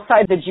even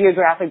outside the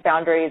geographic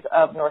boundaries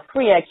of North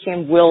Korea,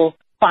 Kim will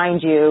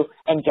find you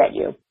and get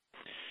you.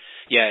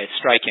 Yeah, it's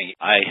striking.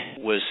 I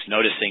was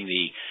noticing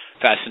the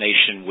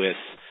fascination with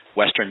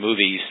Western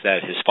movies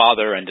that his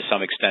father, and to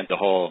some extent the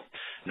whole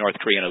North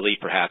Korean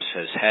elite perhaps,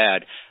 has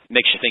had.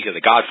 Makes you think of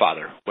The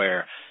Godfather,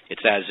 where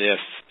it's as if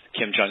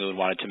Kim Jong Un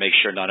wanted to make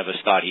sure none of us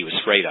thought he was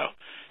Fredo.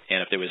 And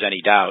if there was any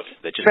doubt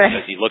that just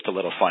because he looked a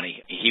little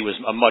funny, he was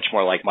much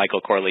more like Michael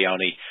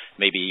Corleone,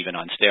 maybe even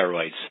on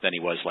steroids, than he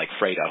was like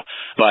Fredo.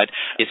 But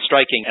it's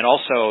striking. And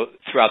also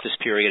throughout this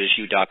period, as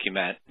you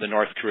document, the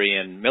North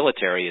Korean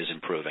military is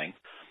improving.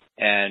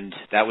 And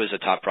that was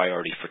a top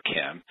priority for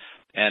Kim.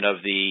 And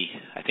of the,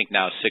 I think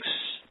now 6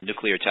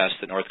 nuclear tests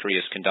that North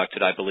Korea has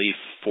conducted, I believe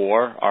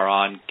 4 are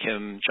on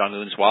Kim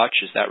Jong-un's watch.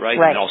 Is that right?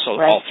 And also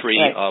all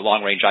 3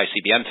 long-range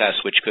ICBM tests,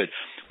 which could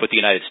put the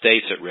United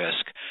States at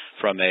risk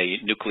from a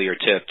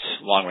nuclear-tipped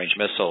long-range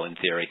missile, in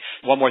theory.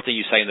 One more thing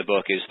you say in the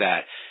book is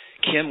that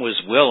Kim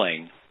was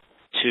willing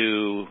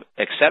to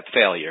accept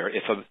failure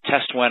if a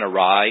test went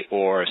awry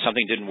or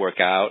something didn't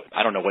work out.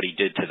 I don't know what he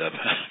did to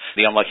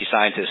the unlucky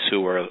scientists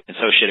who were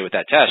associated with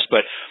that test,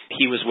 but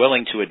he was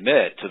willing to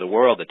admit to the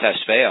world the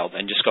test failed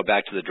and just go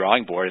back to the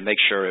drawing board and make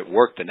sure it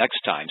worked the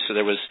next time. So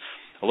there was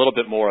a little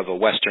bit more of a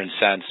Western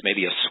sense,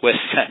 maybe a Swiss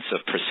sense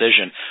of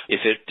precision.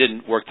 If it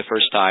didn't work the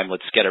first time,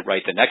 let's get it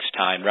right the next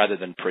time rather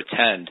than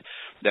pretend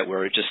that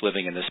we're just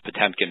living in this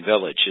Potemkin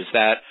village. Is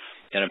that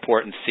an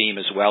important theme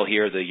as well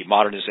here, the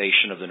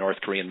modernization of the North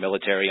Korean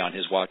military on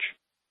his watch?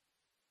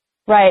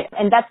 Right.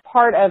 And that's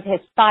part of his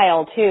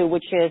style, too,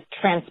 which is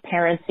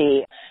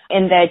transparency,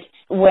 in that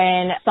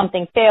when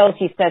something fails,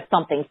 he says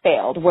something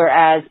failed.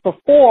 Whereas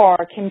before,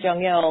 Kim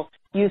Jong-il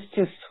used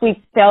to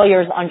sweep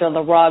failures under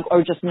the rug or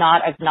just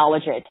not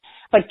acknowledge it.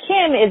 But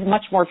Kim is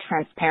much more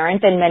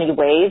transparent in many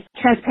ways,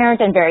 transparent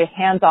and very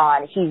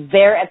hands-on. He's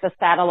there at the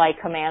satellite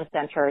command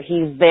center.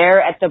 He's there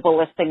at the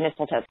ballistic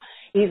missile test.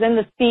 He's in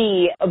the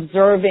sea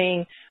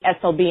observing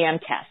SLBM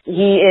tests.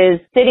 He is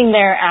sitting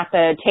there at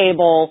the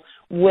table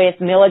with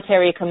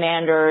military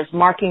commanders,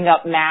 marking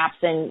up maps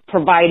and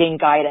providing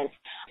guidance.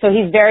 So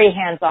he's very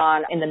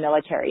hands-on in the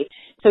military.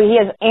 So he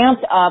has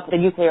amped up the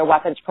nuclear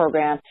weapons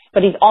program,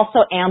 but he's also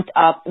amped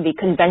up the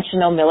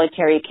conventional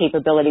military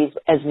capabilities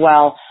as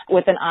well,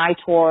 with an eye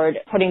toward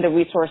putting the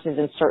resources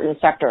in certain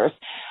sectors.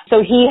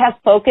 So he has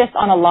focused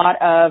on a lot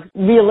of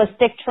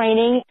realistic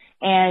training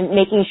and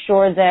making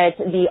sure that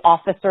the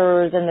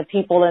officers and the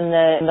people in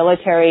the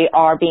military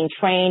are being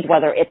trained,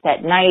 whether it's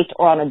at night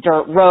or on a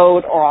dirt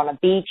road or on a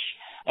beach,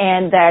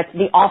 and that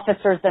the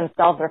officers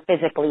themselves are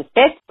physically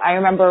fit. I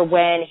remember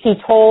when he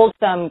told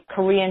some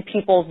Korean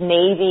People's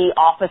Navy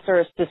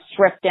officers to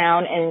strip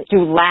down and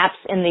do laps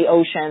in the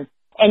ocean.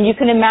 And you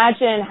can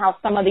imagine how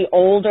some of the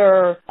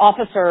older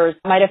officers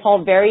might have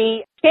felt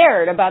very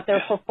scared about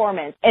their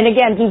performance. And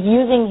again, he's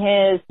using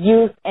his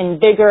youth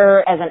and vigor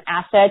as an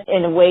asset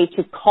in a way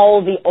to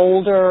cull the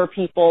older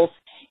people.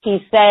 He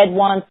said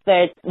once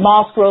that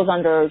moss grows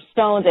under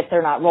stones if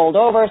they're not rolled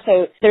over.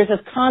 So there's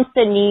this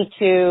constant need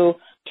to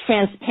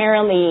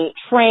transparently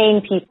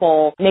train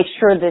people, make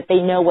sure that they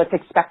know what's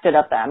expected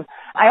of them.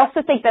 I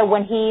also think that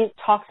when he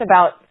talks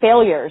about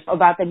failures,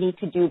 about the need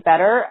to do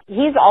better,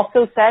 he's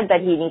also said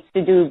that he needs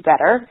to do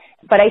better.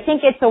 But I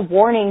think it's a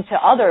warning to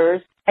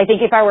others. I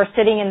think if I were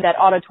sitting in that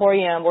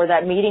auditorium or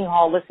that meeting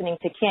hall listening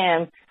to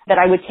Kim, that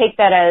I would take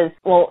that as,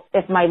 well,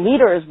 if my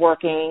leader is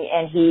working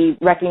and he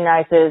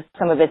recognizes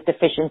some of his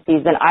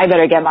deficiencies, then I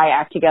better get my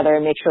act together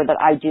and make sure that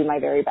I do my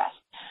very best.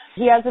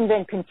 He hasn't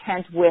been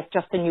content with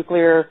just the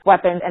nuclear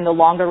weapons and the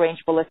longer-range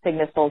ballistic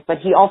missiles, but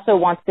he also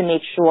wants to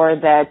make sure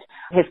that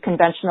his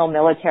conventional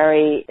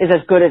military is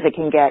as good as it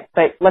can get.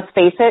 But let's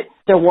face it,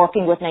 they're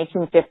working with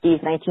 1950s,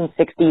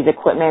 1960s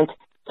equipment.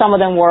 Some of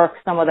them work,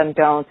 some of them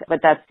don't, but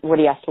that's what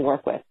he has to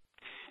work with.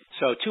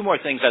 So two more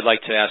things I'd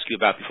like to ask you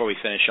about before we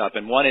finish up,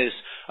 and one is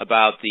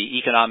about the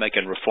economic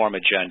and reform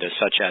agenda,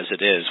 such as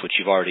it is, which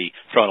you've already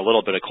thrown a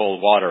little bit of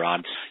cold water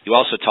on. You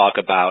also talk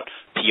about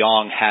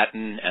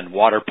Pyongyang and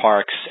water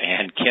parks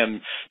and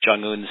Kim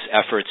Jong Un's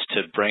efforts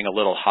to bring a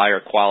little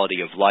higher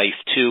quality of life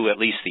to at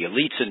least the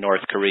elites in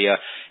North Korea,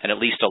 and at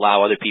least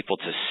allow other people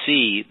to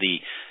see the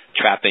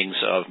trappings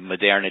of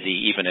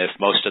modernity, even if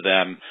most of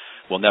them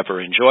will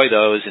never enjoy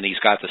those. And he's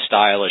got the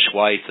stylish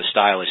wife, the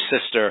stylish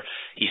sister.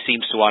 He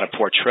seems to want to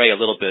portray a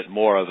little bit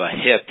more of a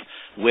hip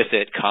with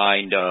it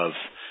kind of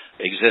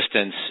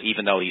existence,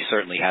 even though he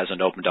certainly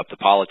hasn't opened up the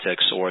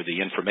politics or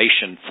the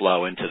information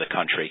flow into the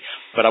country.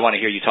 But I want to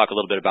hear you talk a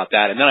little bit about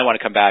that. And then I want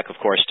to come back, of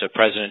course, to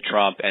President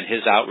Trump and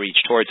his outreach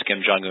towards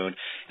Kim Jong Un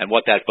and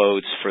what that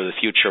bodes for the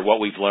future, what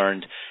we've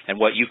learned, and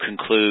what you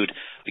conclude,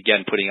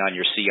 again, putting on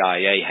your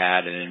CIA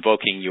hat and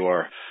invoking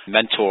your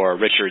mentor,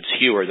 Richard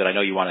Hewer, that I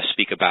know you want to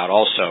speak about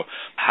also,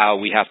 how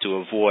we have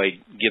to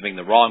avoid giving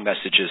the wrong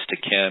messages to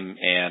Kim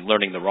and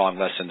learning the wrong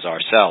lessons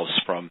ourselves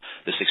from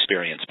this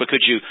experience. But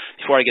could you,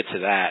 before I get to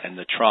that and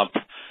the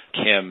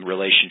Trump-Kim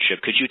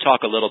relationship, could you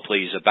talk a little,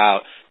 please,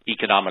 about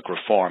economic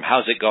reform?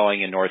 How's it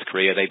going in North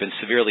Korea? They've been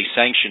severely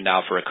sanctioned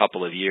now for a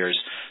couple of years,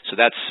 so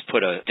that's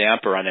put a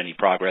damper on any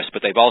progress,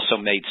 but they've also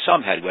made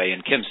some headway,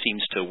 and Kim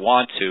seems to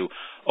want to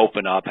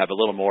open up, have a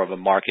little more of a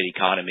market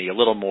economy, a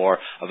little more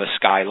of a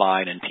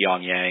skyline in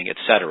Pyongyang, et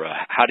cetera.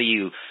 How do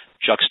you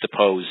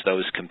juxtapose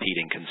those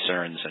competing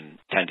concerns and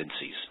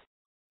tendencies?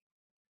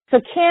 So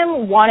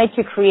Kim wanted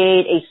to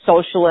create a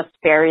socialist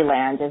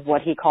fairyland, is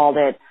what he called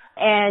it.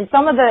 And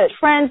some of the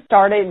trends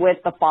started with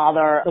the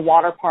father, the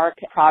water park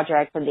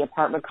projects and the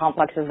apartment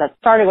complexes that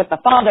started with the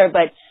father.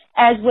 But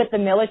as with the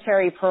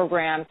military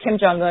program, Kim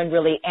Jong Un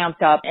really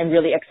amped up and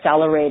really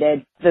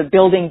accelerated the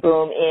building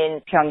boom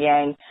in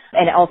Pyongyang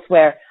and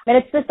elsewhere. And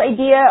it's this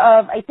idea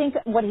of, I think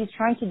what he's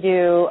trying to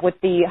do with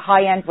the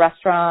high-end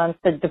restaurants,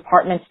 the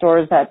department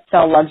stores that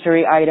sell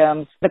luxury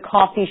items, the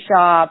coffee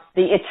shops,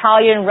 the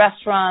Italian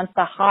restaurants,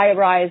 the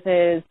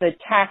high-rises, the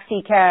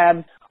taxi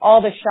cabs,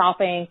 all the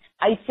shopping.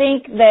 I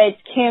think that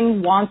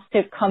Kim wants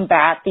to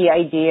combat the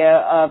idea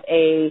of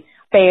a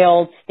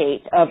failed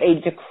state, of a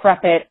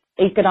decrepit,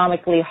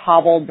 economically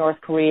hobbled North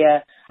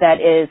Korea that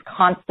is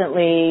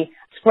constantly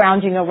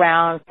scrounging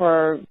around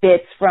for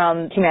bits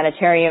from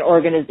humanitarian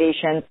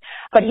organizations.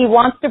 But he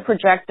wants to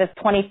project this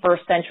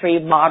 21st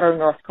century modern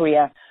North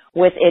Korea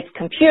with its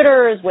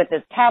computers, with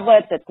its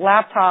tablets, its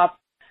laptops,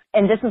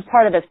 And this is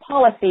part of his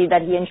policy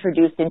that he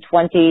introduced in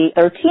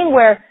 2013,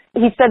 where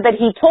he said that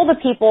he told the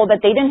people that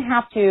they didn't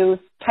have to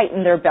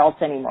tighten their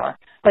belts anymore,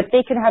 but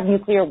they could have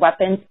nuclear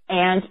weapons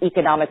and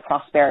economic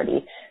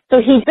prosperity. So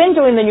he's been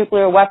doing the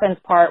nuclear weapons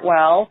part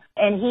well,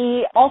 and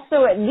he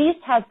also at least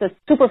has this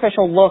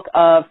superficial look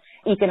of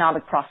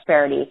economic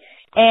prosperity.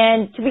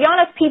 And to be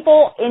honest,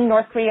 people in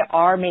North Korea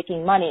are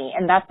making money,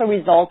 and that's a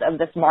result of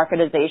this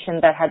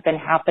marketization that had been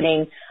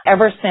happening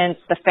ever since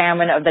the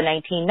famine of the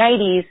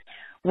 1990s,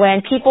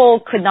 when people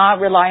could not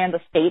rely on the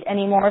state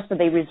anymore, so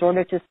they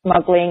resorted to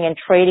smuggling and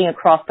trading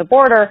across the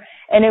border.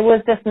 And it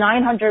was this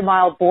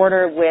 900-mile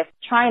border with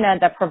China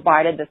that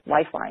provided this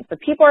lifeline. So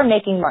people are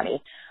making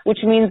money,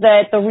 which means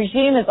that the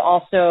regime is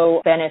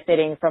also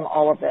benefiting from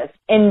all of this.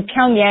 In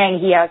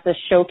Pyongyang, he has this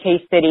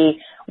showcase city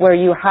where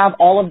you have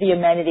all of the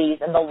amenities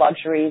and the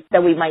luxuries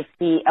that we might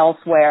see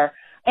elsewhere.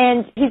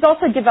 And he's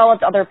also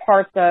developed other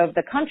parts of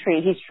the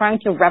country. He's trying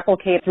to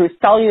replicate through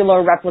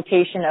cellular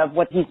replication of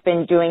what he's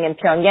been doing in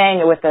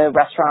Pyongyang with the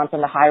restaurants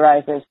and the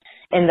high-rises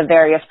in the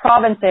various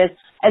provinces,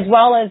 as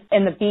well as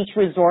in the beach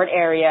resort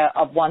area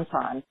of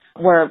Wonsan,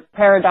 where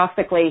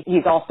paradoxically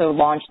he's also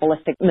launched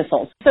ballistic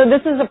missiles. So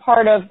this is a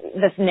part of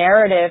this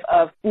narrative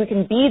of we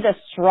can be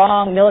this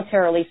strong,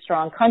 militarily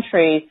strong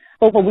country,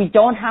 but we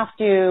don't have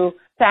to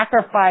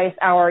sacrifice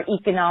our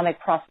economic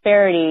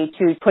prosperity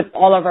to put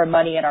all of our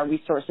money and our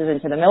resources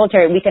into the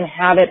military. We can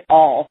have it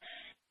all.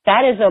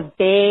 That is a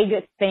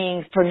big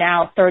thing for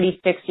now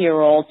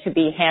 36-year-old to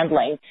be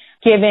handling,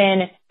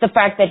 given the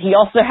fact that he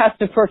also has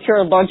to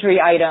procure luxury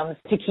items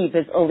to keep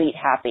his elite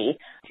happy.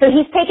 So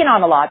he's taken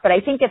on a lot, but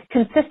I think it's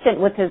consistent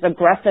with his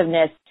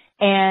aggressiveness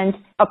and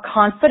a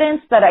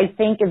confidence that I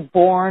think is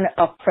born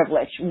of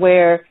privilege,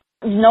 where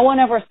no one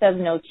ever says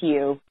no to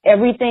you.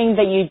 Everything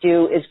that you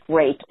do is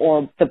great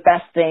or the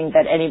best thing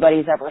that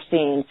anybody's ever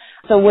seen.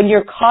 So when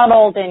you're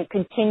coddled and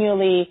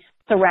continually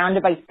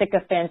surrounded by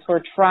sycophants who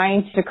are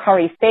trying to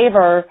curry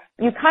favor,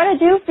 you kind of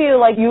do feel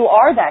like you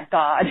are that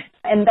God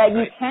and that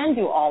you can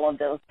do all of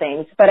those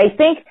things. But I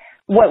think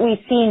what we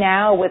see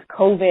now with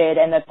COVID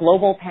and the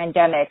global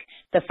pandemic,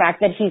 the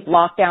fact that he's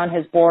locked down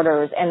his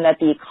borders and that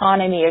the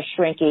economy is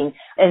shrinking,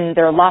 and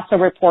there are lots of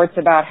reports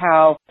about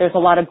how there's a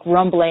lot of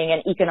grumbling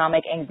and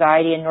economic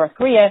anxiety in North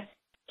Korea,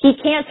 he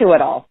can't do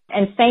it all.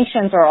 And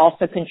sanctions are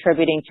also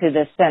contributing to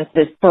this sense,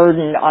 this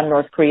burden on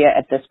North Korea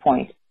at this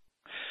point.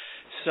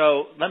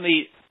 So let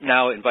me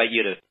now invite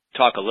you to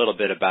talk a little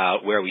bit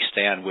about where we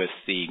stand with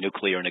the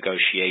nuclear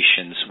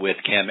negotiations with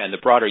Kim and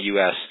the broader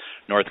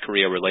U.S.-North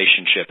Korea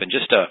relationship. And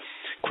just a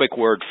quick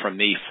word from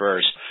me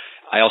first.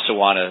 I also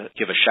want to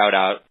give a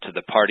shout-out to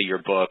the part of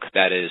your book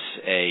that is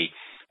a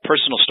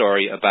personal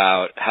story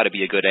about how to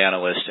be a good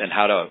analyst and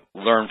how to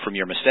learn from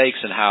your mistakes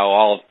and how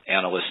all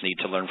analysts need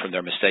to learn from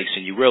their mistakes.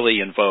 And you really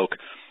invoke,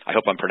 I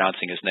hope I'm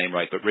pronouncing his name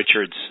right, but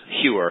Richard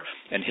Hewer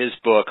and his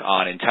book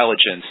on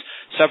intelligence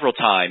several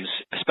times,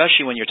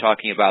 especially when you're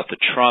talking about the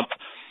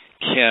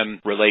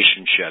Trump-Kim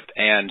relationship.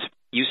 And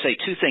you say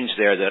two things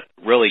there that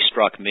really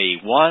struck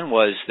me. One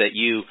was that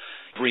you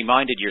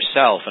reminded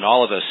yourself and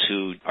all of us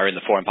who are in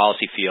the foreign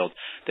policy field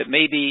that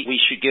maybe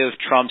we should give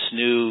Trump's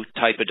new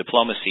type of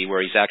diplomacy, where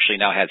he's actually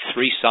now had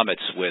 3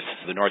 summits with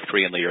the North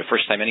Korean leader,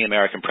 first time any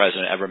American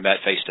president ever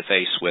met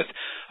face-to-face with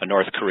a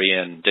North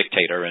Korean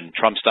dictator, and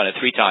Trump's done it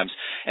 3 times.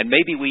 And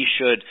maybe we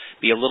should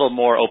be a little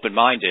more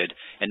open-minded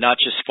and not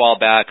just fall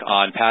back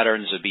on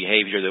patterns of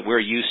behavior that we're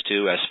used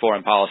to as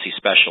foreign policy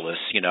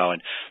specialists,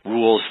 and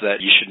rules that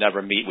you should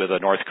never meet with a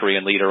North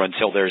Korean leader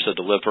until there's a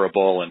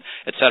deliverable, and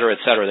et cetera,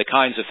 the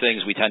kinds of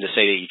things we tend to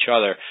say to each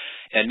other.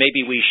 And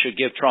maybe we should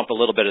give Trump a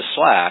little bit of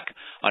slack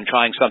on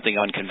trying something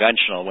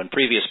unconventional when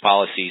previous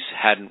policies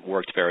hadn't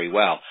worked very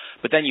well.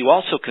 But then you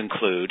also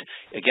conclude,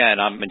 again,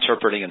 I'm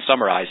interpreting and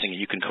summarizing,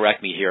 and you can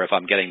correct me here if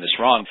I'm getting this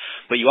wrong,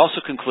 but you also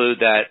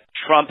conclude that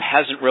Trump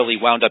hasn't really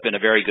wound up in a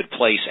very good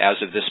place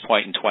as of this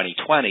point in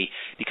 2020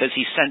 because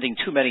he's sending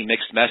too many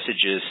mixed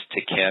messages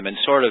to Kim and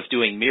sort of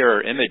doing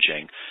mirror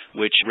imaging,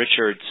 which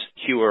Richard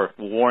Hewer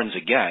warns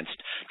against.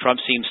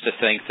 Trump seems to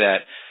think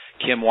that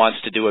Kim wants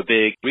to do a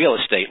big real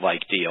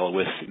estate-like deal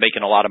with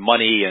making a lot of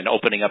money and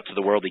opening up to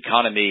the world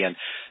economy, and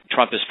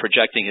Trump is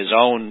projecting his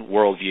own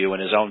worldview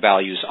and his own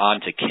values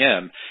onto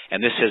Kim,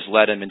 and this has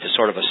led him into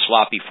sort of a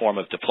sloppy form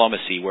of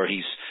diplomacy where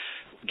he's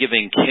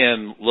giving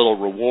Kim little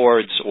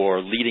rewards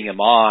or leading him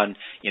on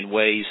in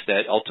ways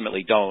that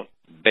ultimately don't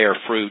bear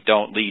fruit,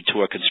 don't lead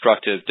to a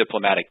constructive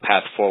diplomatic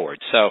path forward.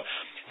 So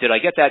did I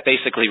get that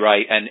basically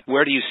right? And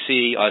where do you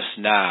see us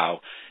now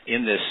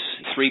in this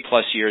 3+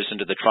 years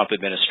into the Trump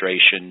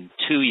administration,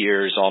 2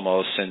 years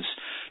almost since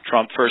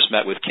Trump first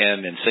met with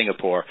Kim in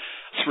Singapore,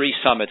 3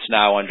 summits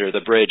now under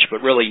the bridge,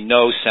 but really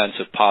no sense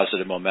of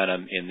positive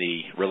momentum in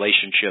the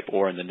relationship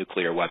or in the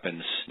nuclear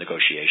weapons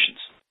negotiations?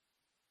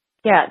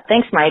 Yeah,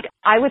 thanks, Mike.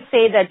 I would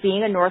say that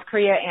being a North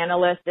Korea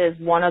analyst is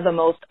one of the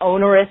most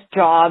onerous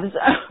jobs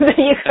that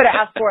you could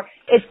ask for.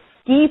 It's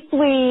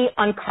deeply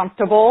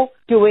uncomfortable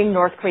doing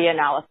North Korea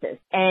analysis.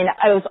 And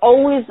I was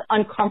always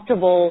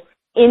uncomfortable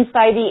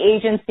inside the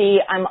agency.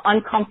 I'm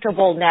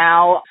uncomfortable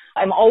now.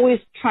 I'm always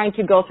trying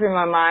to go through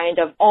my mind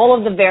of all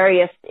of the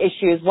various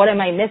issues. What am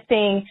I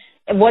missing?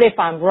 What if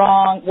I'm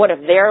wrong? What if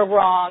they're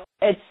wrong?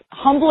 It's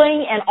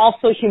humbling and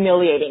also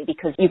humiliating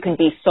because you can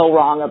be so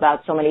wrong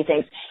about so many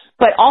things.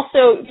 But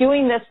also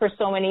doing this for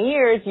so many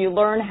years, you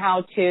learn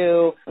how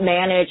to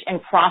manage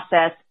and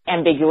process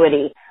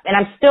ambiguity. And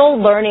I'm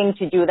still learning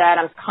to do that.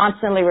 I'm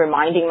constantly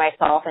reminding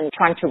myself and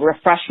trying to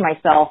refresh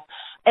myself.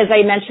 As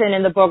I mentioned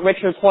in the book,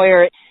 Richard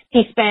Hoyer,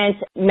 he spent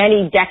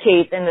many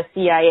decades in the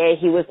CIA.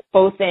 He was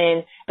both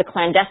in the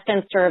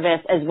clandestine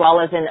service as well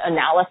as in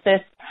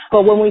analysis.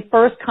 But when we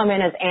first come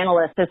in as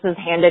analysts, this is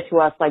handed to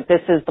us like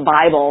this is the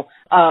Bible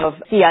of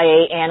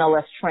CIA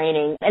analyst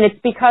training. And it's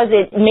because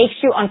it makes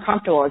you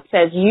uncomfortable. It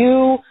says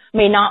you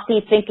may not be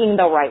thinking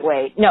the right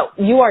way. No,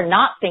 you are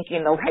not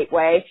thinking the right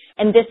way.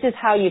 And this is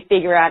how you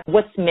figure out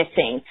what's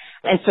missing.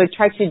 And so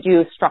try to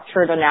do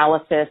structured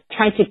analysis,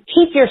 trying to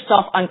keep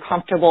yourself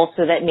uncomfortable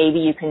so that maybe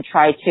you can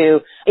try to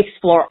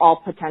explore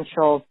all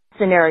potential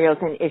scenarios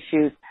and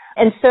issues.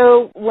 And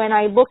so when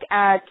I look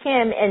at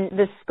Kim, and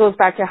this goes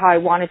back to how I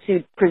wanted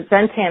to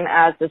present him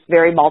as this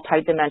very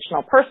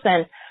multidimensional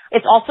person,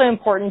 it's also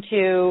important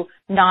to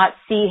not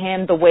see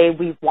him the way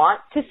we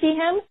want to see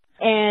him.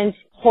 And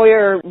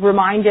Hoyer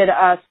reminded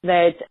us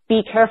that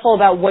be careful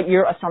about what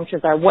your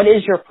assumptions are. What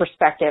is your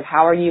perspective?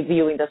 How are you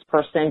viewing this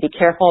person? Be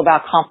careful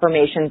about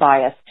confirmation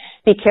bias.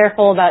 Be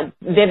careful about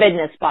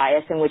vividness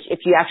bias, in which if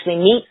you actually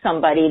meet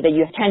somebody, that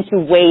you tend to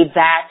weigh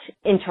that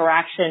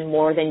interaction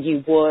more than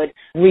you would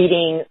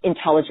reading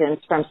intelligence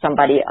from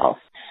somebody else.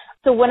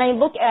 So when I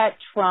look at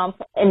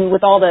Trump, and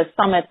with all the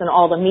summits and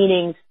all the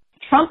meetings,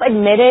 Trump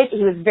admitted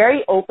he was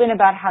very open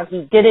about how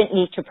he didn't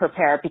need to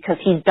prepare because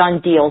he's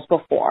done deals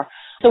before.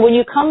 So when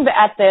you come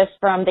at this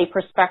from the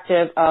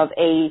perspective of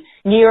a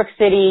New York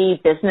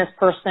City business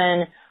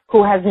person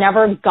who has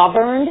never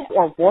governed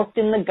or worked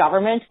in the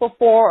government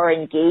before or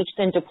engaged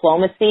in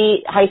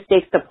diplomacy,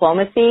 high-stakes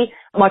diplomacy,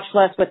 much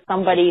less with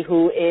somebody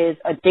who is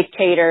a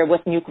dictator with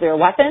nuclear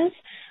weapons,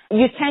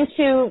 you tend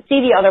to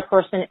see the other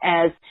person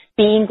as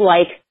being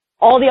like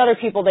all the other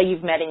people that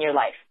you've met in your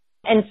life.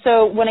 And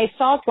so when I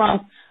saw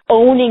Trump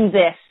owning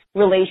this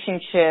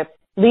relationship,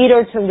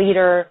 leader to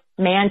leader,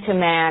 man to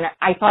man,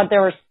 I thought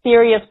there were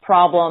serious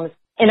problems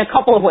in a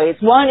couple of ways.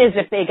 One is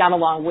if they got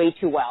along way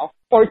too well,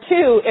 or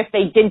two, if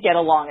they didn't get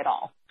along at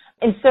all.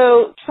 And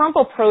so Trump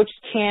approached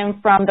Kim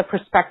from the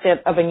perspective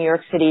of a New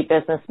York City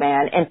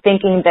businessman and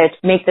thinking that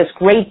make this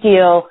great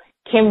deal.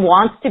 Kim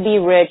wants to be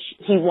rich.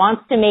 He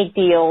wants to make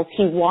deals.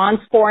 He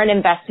wants foreign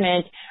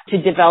investment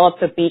to develop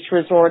the beach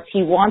resorts.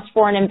 He wants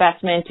foreign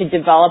investment to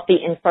develop the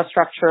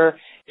infrastructure.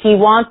 He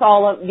wants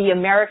all of the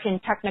American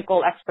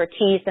technical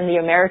expertise and the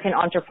American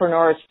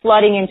entrepreneurs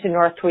flooding into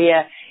North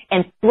Korea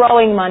and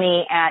throwing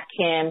money at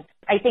Kim.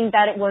 I think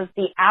that it was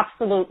the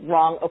absolute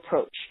wrong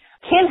approach.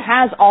 Kim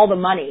has all the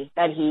money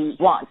that he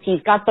wants.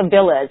 He's got the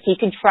villas. He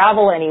can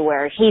travel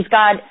anywhere. He's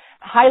got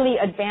highly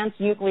advanced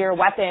nuclear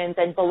weapons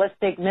and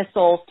ballistic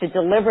missiles to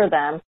deliver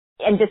them.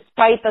 And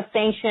despite the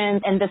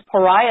sanctions and this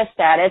pariah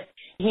status,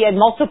 he had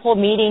multiple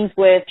meetings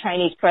with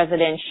Chinese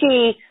President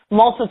Xi,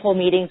 multiple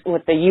meetings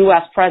with the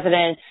U.S.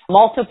 president,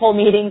 multiple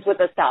meetings with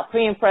the South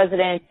Korean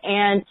president,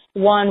 and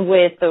one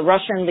with the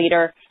Russian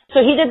leader. So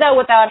he did that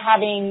without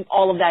having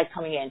all of that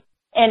coming in.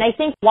 And I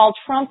think while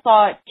Trump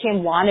thought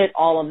Kim wanted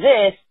all of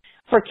this,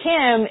 for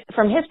Kim,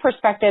 from his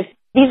perspective,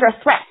 these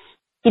are threats.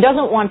 He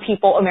doesn't want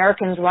people,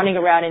 Americans, running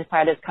around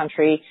inside his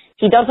country.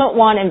 He doesn't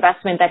want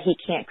investment that he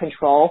can't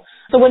control.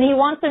 So when he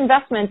wants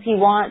investments, he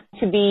wants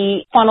to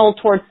be funneled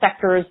towards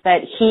sectors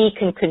that he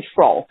can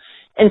control.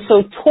 And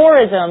so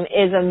tourism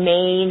is a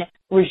main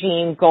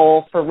regime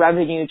goal for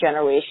revenue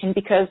generation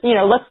because,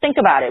 let's think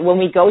about it. When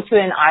we go to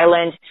an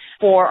island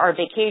for our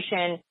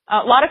vacation,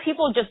 a lot of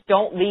people just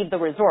don't leave the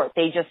resort.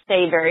 They just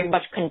stay very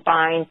much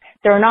confined.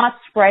 They're not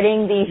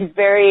spreading these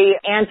very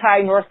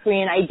anti-North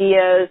Korean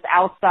ideas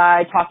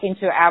outside, talking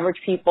to average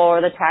people or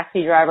the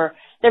taxi driver.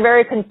 They're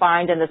very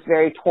confined in this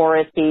very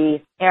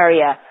touristy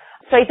area.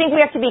 So I think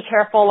we have to be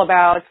careful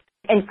about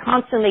and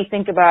constantly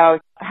think about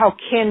how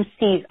Kim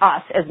sees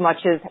us as much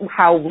as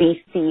how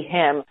we see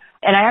him.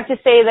 And I have to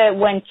say that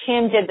when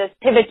Kim did this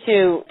pivot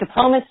to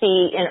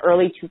diplomacy in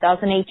early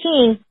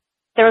 2018,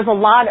 there was a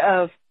lot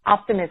of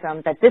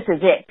optimism that this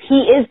is it.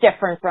 He is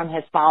different from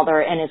his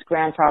father and his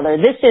grandfather.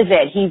 This is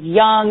it. He's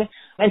young.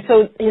 And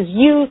so his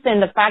youth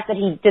and the fact that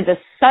he did this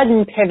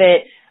sudden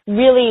pivot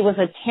really was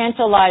a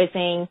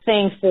tantalizing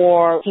thing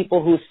for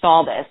people who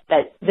saw this,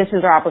 that this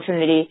is our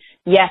opportunity.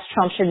 Yes,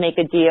 Trump should make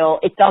a deal.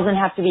 It doesn't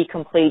have to be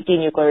complete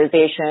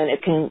denuclearization.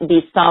 It can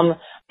be some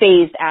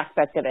phased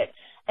aspect of it.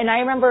 And I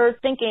remember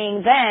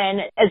thinking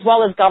then, as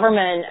well as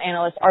government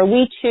analysts, are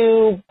we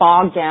too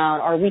bogged down?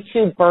 Are we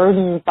too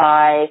burdened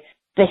by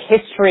the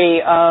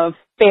history of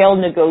failed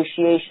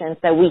negotiations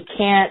that we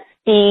can't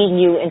see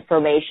new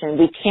information?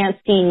 We can't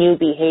see new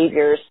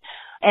behaviors.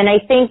 And I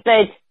think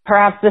that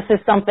perhaps this is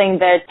something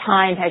that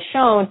time has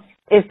shown.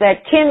 is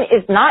that Kim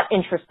is not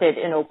interested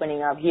in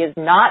opening up. He is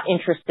not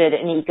interested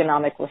in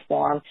economic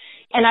reform.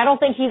 And I don't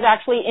think he's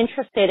actually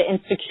interested in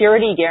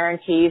security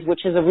guarantees,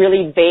 which is a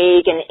really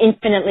vague and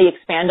infinitely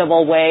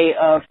expandable way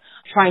of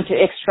trying to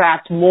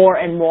extract more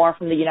and more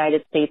from the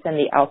United States and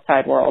the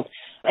outside world.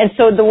 And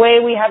so the way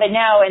we have it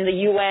now in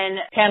the UN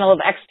panel of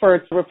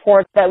experts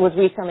report that was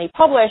recently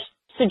published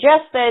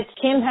suggests that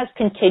Kim has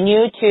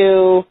continued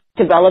to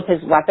develop his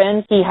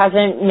weapons. He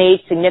hasn't made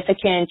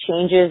significant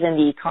changes in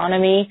the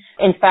economy.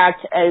 In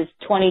fact, as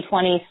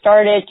 2020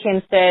 started,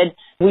 Kim said,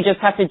 we just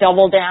have to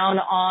double down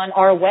on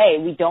our way.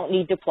 We don't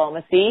need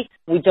diplomacy.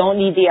 We don't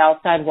need the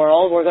outside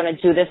world. We're going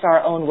to do this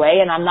our own way,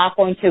 and I'm not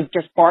going to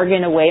just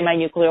bargain away my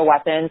nuclear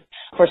weapons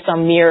for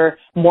some mere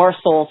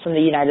morsels from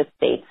the United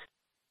States.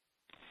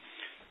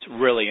 It's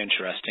really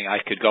interesting. I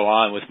could go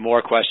on with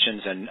more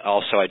questions, and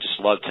also I'd just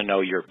love to know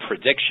your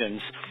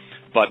predictions,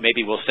 but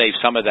maybe we'll save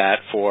some of that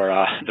for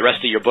the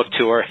rest of your book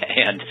tour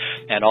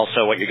and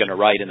also what you're going to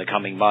write in the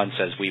coming months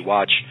as we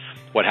watch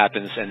what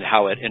happens and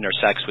how it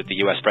intersects with the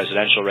U.S.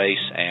 presidential race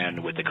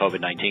and with the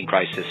COVID-19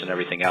 crisis and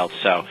everything else.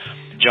 So,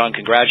 John,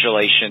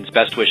 congratulations,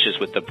 best wishes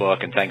with the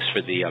book, and thanks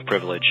for the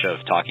privilege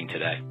of talking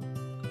today.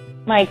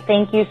 Mike,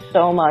 thank you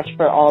so much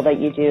for all that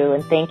you do,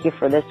 and thank you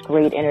for this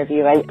great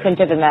interview. I couldn't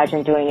have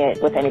imagined doing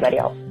it with anybody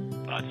else.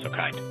 Oh, that's so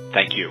kind.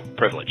 Thank you.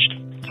 Privileged.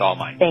 It's all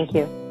mine. Thank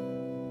you.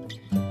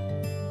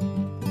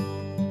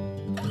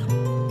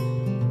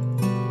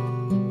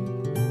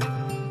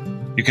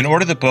 You can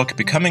order the book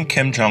Becoming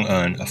Kim Jong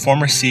Un, a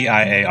former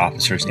CIA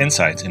officer's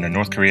insights into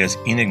North Korea's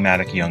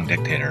enigmatic young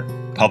dictator,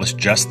 published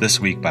just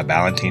this week by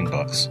Ballantine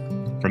Books,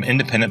 from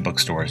independent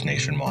bookstores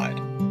nationwide.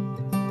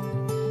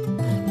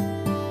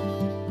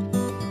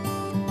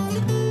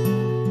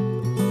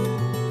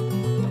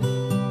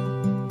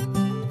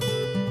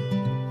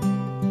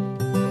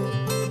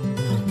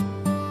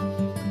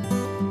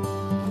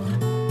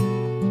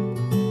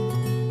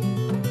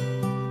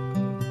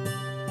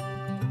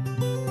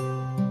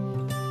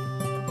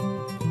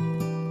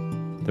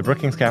 The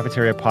Brookings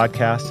Cafeteria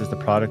podcast is the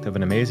product of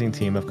an amazing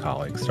team of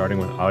colleagues, starting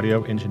with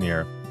audio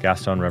engineer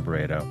Gaston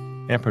Reboredo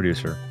and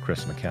producer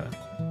Chris McKenna.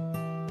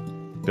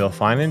 Bill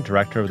Finan,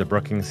 director of the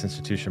Brookings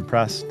Institution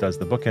Press, does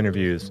the book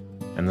interviews,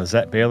 and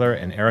Lizette Baylor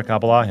and Eric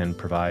Abalahin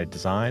provide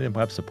design and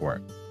web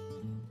support.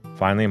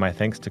 Finally, my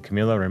thanks to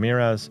Camila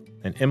Ramirez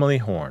and Emily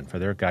Horn for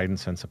their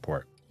guidance and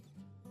support.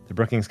 The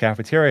Brookings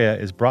Cafeteria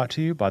is brought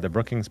to you by the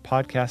Brookings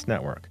Podcast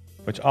Network,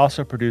 which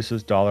also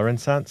produces Dollar and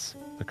Cents,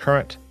 The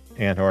Current,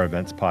 and our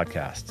events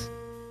podcasts.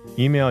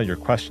 Email your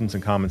questions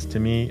and comments to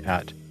me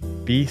at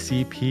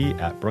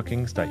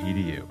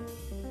bcp@brookings.edu.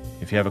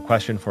 If you have a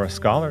question for a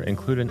scholar,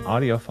 include an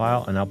audio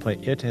file and I'll play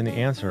it and the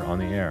answer on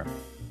the air.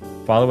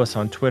 Follow us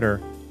on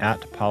Twitter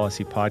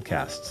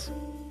 @PolicyPodcasts.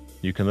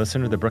 You can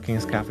listen to the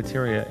Brookings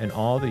Cafeteria in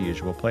all the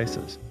usual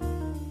places.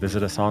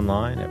 Visit us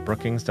online at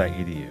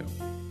brookings.edu.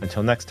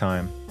 Until next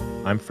time,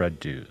 I'm Fred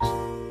Dews.